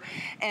center.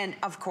 And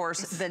of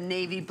course, the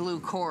navy blue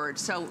cord.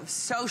 So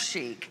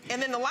chic.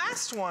 And then the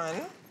last one,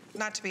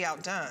 not to be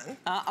outdone.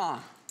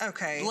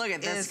 Okay. Look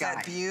at this is guy.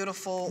 That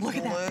beautiful Look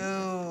blue. at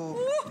that.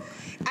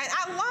 And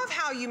I love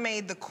how you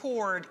made the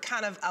cord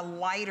kind of a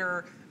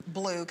lighter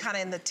blue, kind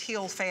of in the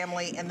teal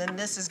family, and then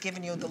this is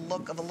giving you the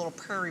look of a little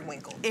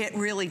periwinkle. It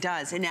really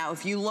does. And now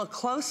if you look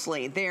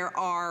closely, there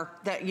are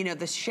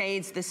the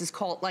shades. This is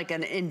called like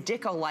an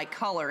indigo-like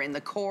color in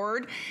the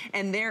cord,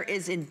 and there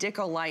is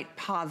indigo-light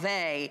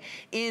pave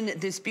in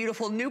this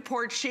beautiful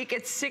Newport chic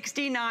at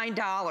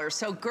 $69.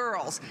 So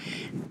girls,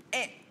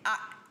 I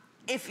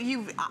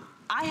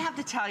have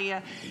to tell you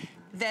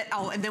that,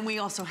 and then we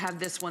also have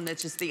this one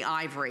that's just the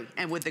ivory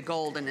and with the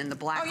golden and the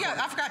black. Oh yeah,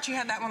 I forgot you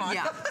had that one on.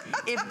 Yeah.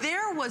 If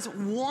there was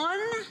one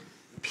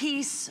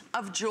piece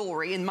of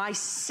jewelry in my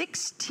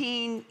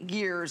 16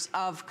 years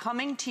of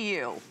coming to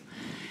you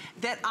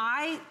that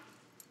I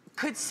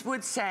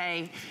would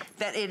say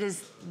that it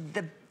is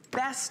the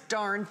best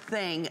darn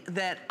thing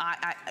that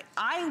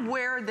I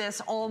wear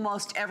this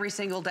almost every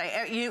single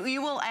day.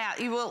 You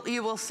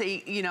will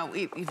see, you know,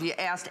 if you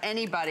asked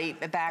anybody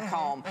back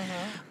home,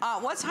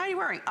 what's Heidi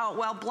wearing? Oh,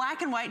 well,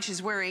 black and white.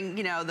 She's wearing,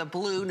 you know, the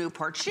blue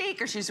Newport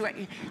Chic, or she's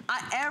wearing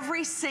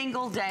every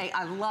single day.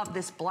 I love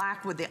this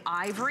black with the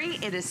ivory.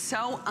 It is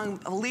so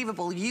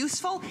unbelievable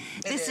useful.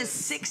 This is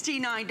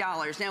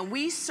 $69. Now,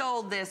 we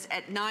sold this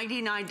at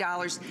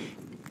 $99.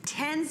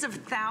 Tens of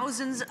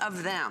thousands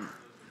of them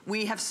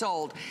we have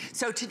sold.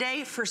 So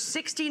today, for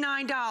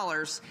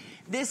 $69,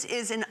 this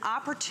is an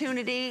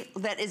opportunity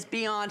that is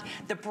beyond.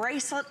 The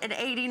bracelet at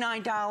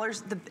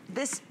 $89,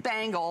 this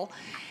bangle,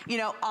 you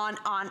know, on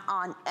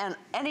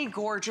any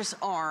gorgeous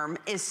arm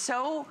is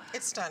so...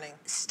 It's stunning.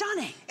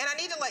 Stunning. And I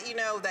need to let you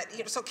know that, you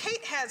know, so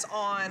Kate has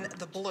on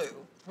the blue,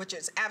 which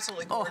is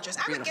absolutely gorgeous.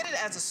 I would get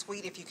it as a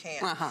suite if you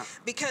can.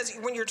 Because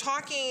when you're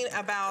talking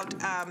about...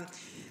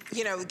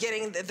 you know,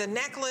 getting the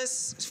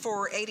necklace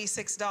for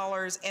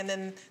 $86 and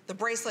then the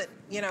bracelet,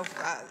 you know,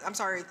 I'm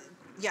sorry,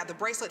 yeah, the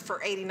bracelet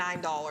for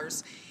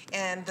 $89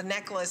 and the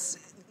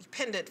necklace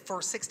pendant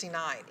for $69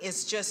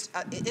 is just,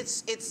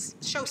 it's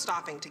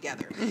show-stopping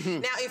together.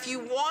 Now, if you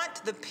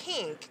want the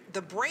pink,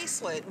 the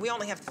bracelet, we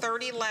only have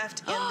 30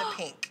 left in the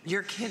pink.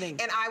 You're kidding.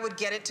 And I would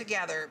get it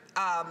together.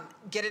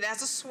 Get it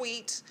as a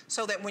suite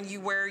so that when you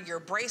wear your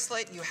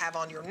bracelet, you have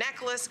on your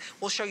necklace.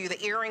 We'll show you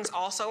the earrings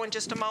also in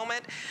just a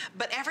moment.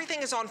 But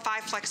everything is on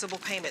 5 flexible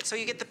payments. So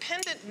you get the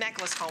pendant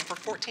necklace home for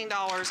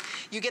 $14.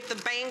 You get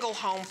the bangle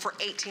home for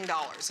 $18.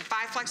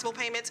 5 flexible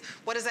payments,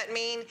 what does that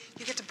mean?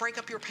 You get to break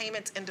up your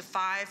payments into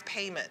 5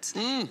 payments.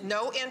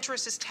 No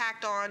interest is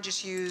tacked on.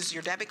 Just use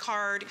your debit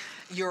card,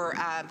 your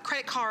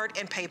credit card,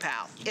 and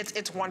PayPal.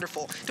 It's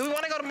wonderful. Do we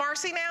want to go to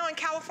Marcy now in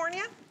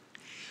California?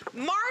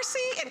 Marcy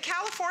in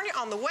California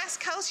on the West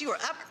Coast. You are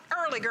up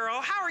early, girl.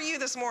 How are you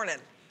this morning?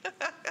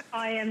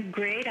 I am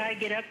great. I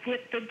get up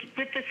with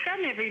the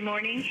sun every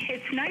morning.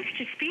 It's nice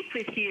to speak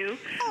with you.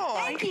 Oh,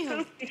 thank you. I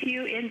spoke with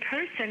you in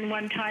person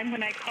one time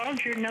when I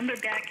called your number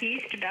back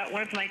east about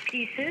one of my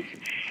pieces,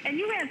 and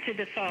you answered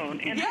the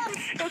phone. And I was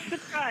so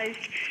surprised.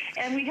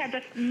 And we had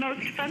the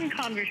most fun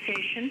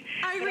conversation.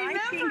 I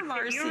remember,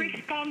 Marcy. You're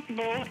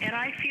responsible, and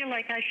I feel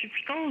like I should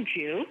scold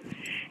you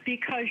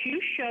because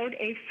you showed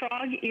a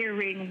frog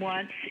earring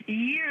once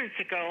years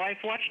ago.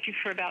 I've watched you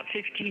for about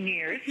 15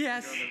 years.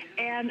 Yes.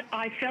 And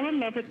I fell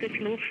in love with this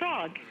little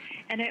frog,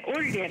 and I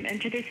ordered him,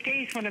 and to this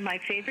day he's one of my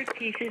favorite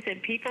pieces,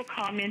 and people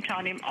comment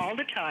on him all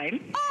the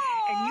time.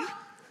 And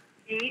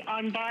you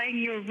on buying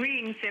your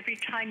rings every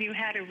time you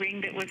had a ring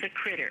that was a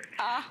critter.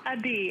 A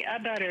bee, a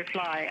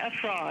butterfly, a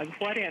frog,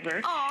 whatever.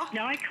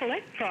 Now I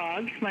collect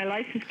frogs. My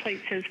license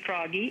plate says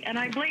Froggy, and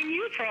I blame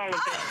you for all of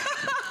this.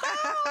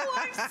 Oh,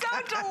 I'm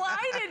so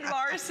delighted,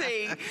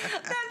 Marcy.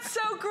 That's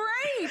so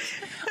great.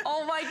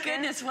 Oh my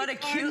goodness, what a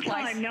cute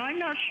license. Now I'm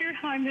not sure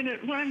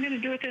what I'm gonna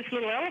do with this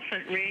little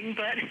elephant ring,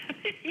 but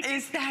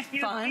is that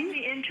fun? You made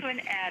me into an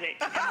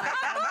addict.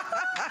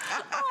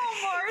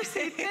 Oh,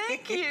 Marcy,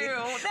 thank you.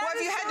 Well,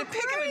 if you had to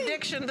pick an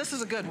addiction, this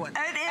is a good one.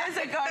 It is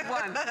a good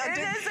one.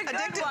 It is a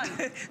good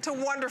one. To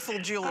wonderful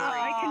jewelry.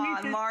 Oh,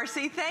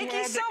 Marcy, thank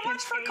you so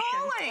much for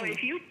calling. So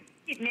if you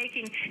keep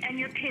making, and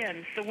your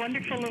pins, the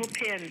wonderful little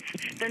pins,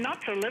 they're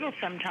not so little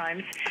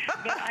sometimes,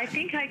 but I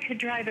think I could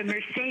drive a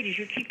Mercedes.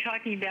 You keep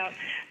talking about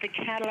the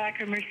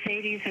Cadillac or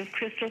Mercedes of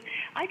crystal.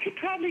 I could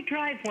probably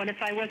drive one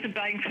if I wasn't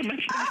buying so much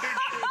of their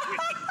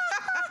jewelry.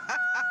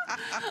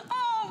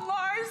 Oh,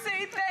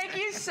 Marcy, thank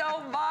you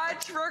so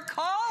much for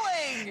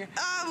calling.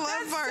 I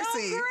love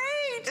Marcy. So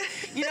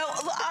great. You know,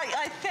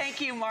 I thank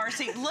you,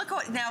 Marcy. Look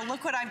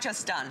what I've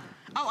just done.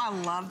 Oh, I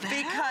love that.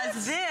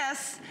 Because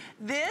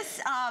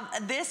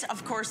this,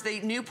 of course, the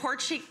Newport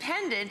Chic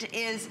pendant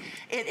is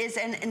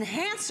an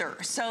enhancer.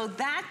 So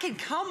that can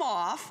come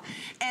off,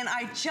 and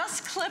I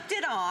just clipped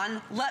it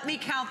on. Let me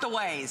count the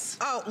ways.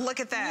 Oh,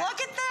 look at that.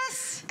 Look at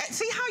this.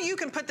 See how you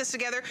can put this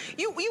together?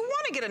 You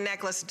want to get a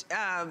necklace,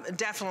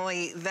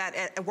 definitely,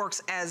 that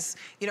works as,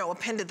 you know, a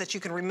pendant that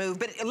you can remove.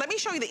 But let me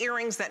show you the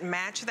earrings that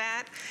match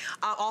that.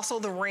 Also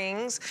the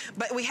rings.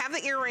 But we have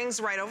the earrings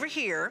right over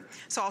here.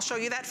 So I'll show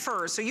you that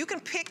first. So you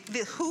can pick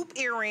the hoop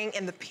earring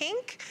in the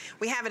pink.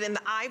 We have it in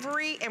the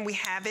ivory, and we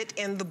have it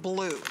in the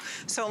blue.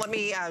 So let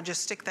me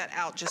just stick that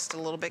out just a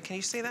little bit. Can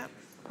you see that?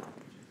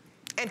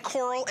 And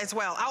coral as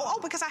well. Oh,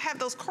 because I have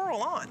those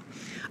coral on.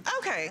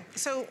 Okay,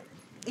 so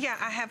yeah,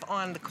 I have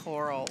on the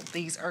coral.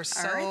 These are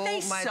so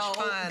much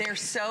fun. They're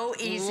so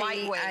easy.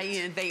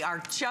 Lightweight. They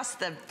are just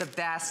the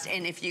best.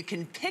 And if you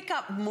can pick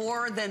up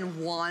more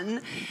than one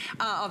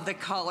of the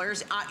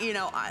colors, you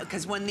know,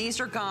 because when these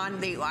are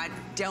gone, I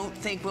don't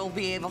think we'll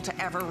be able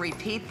to ever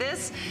repeat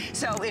this.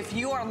 So if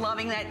you are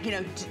loving that, you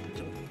know,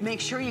 make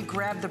sure you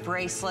grab the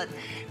bracelet,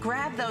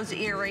 grab those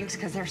earrings,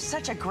 because they're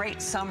such a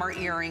great summer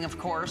earring, of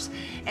course,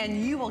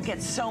 and you will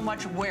get so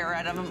much wear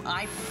out of them.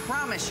 I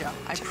promise you.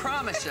 I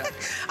promise you.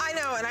 I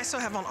know, and I still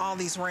have on all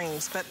these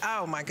rings, but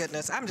oh my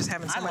goodness, I'm just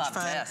having so much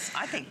fun. I love this.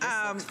 I think this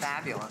looks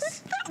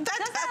fabulous. Does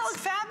that look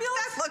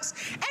fabulous? That looks,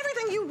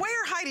 everything you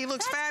wear, Heidi,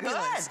 looks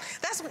fabulous.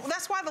 Good.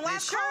 That's why the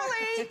last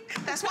Shirley.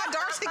 That's why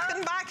Darcy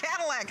couldn't buy a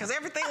Cadillac, because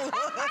everything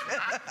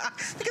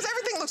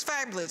looks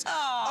fabulous.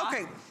 Aww.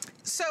 Okay.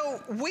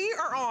 So we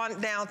are on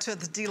now to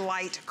the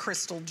Delight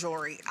Crystal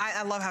Jewelry.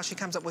 I love how she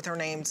comes up with her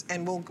names,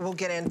 and we'll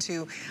get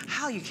into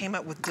how you came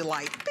up with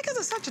Delight, because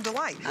it's such a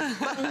delight.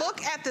 But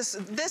look at this.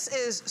 This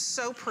is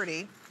so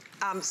pretty.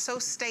 So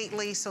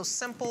stately, so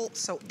simple,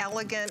 so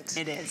elegant.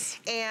 It is.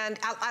 And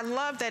I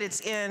love that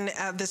it's in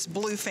this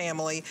blue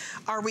family.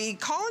 Are we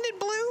calling it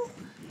blue?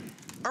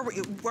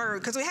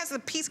 Because it has the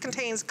piece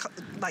contains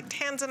like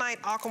tanzanite,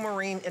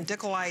 aquamarine,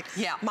 indicolite,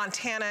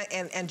 Montana,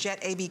 and jet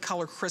AB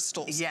color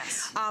crystals.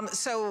 Yes.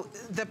 So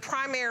the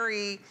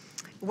primary,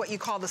 what you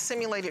call the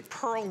simulated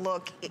pearl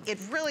look, it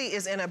really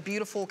is in a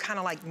beautiful kind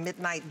of like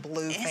midnight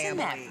blue family. Isn't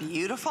that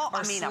beautiful?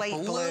 Or I mean,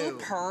 a blue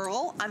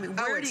pearl. I mean,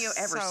 where do you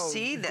ever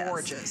see this?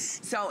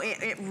 Gorgeous. So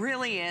it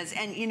really is.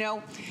 And you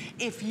know,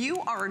 if you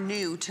are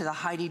new to the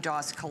Heidi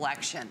Daus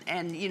collection,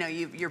 and you know,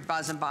 you're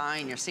buzzing by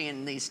and you're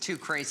seeing these two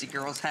crazy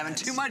girls having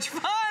too much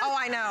fun. Oh,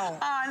 I know.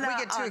 We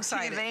get too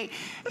excited. TV.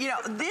 You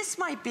know, this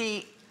might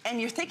be,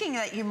 and you're thinking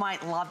that you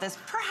might love this,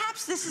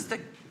 perhaps this is the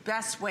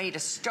best way to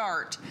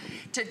start,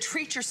 to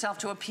treat yourself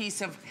to a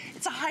piece of,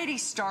 it's a Heidi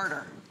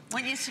starter.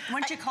 Wouldn't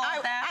you call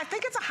it that? I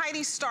think it's a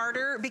Heidi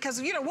starter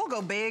because, you know, we'll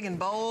go big and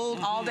bold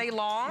all day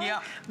long.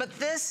 Yeah. But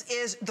this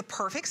is the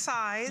perfect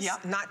size. Yeah.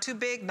 Not too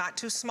big, not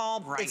too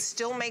small. Right. It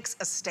still makes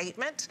a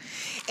statement.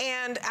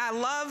 And I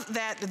love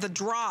that the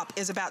drop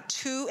is about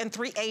 2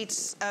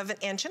 3/8 of an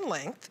inch in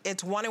length.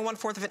 It's 1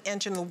 1/4 of an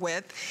inch in the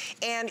width.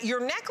 And your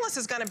necklace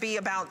is going to be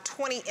about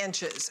 20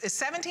 inches. It's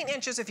 17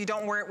 inches if you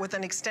don't wear it with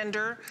an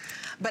extender.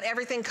 But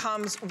everything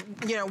comes,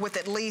 you know, with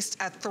at least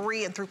a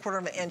 3 3/4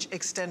 of an inch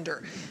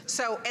extender.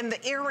 So, and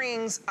the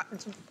earrings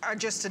are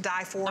just to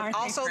die for. Aren't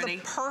also, they pretty?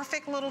 The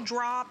perfect little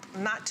drop,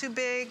 not too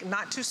big,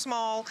 not too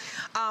small.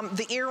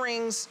 The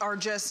earrings are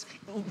just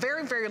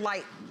very, very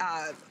light.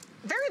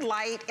 Very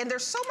light, and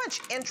there's so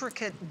much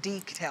intricate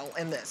detail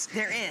in this.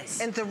 There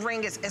is. And the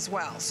ring is as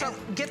well. So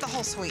get the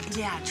whole suite.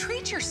 Yeah,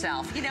 treat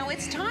yourself. You know,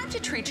 it's time to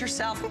treat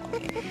yourself.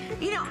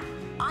 You know,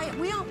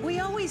 we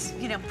always,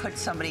 you know, put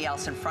somebody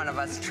else in front of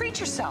us. Treat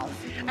yourself.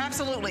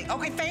 Absolutely.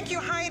 Okay, thank you,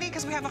 Heidi,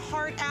 because we have a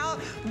heart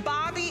out.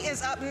 Bobby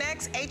is up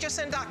next,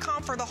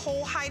 hsn.com for the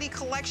whole Heidi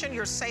collection.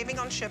 You're saving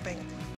on shipping.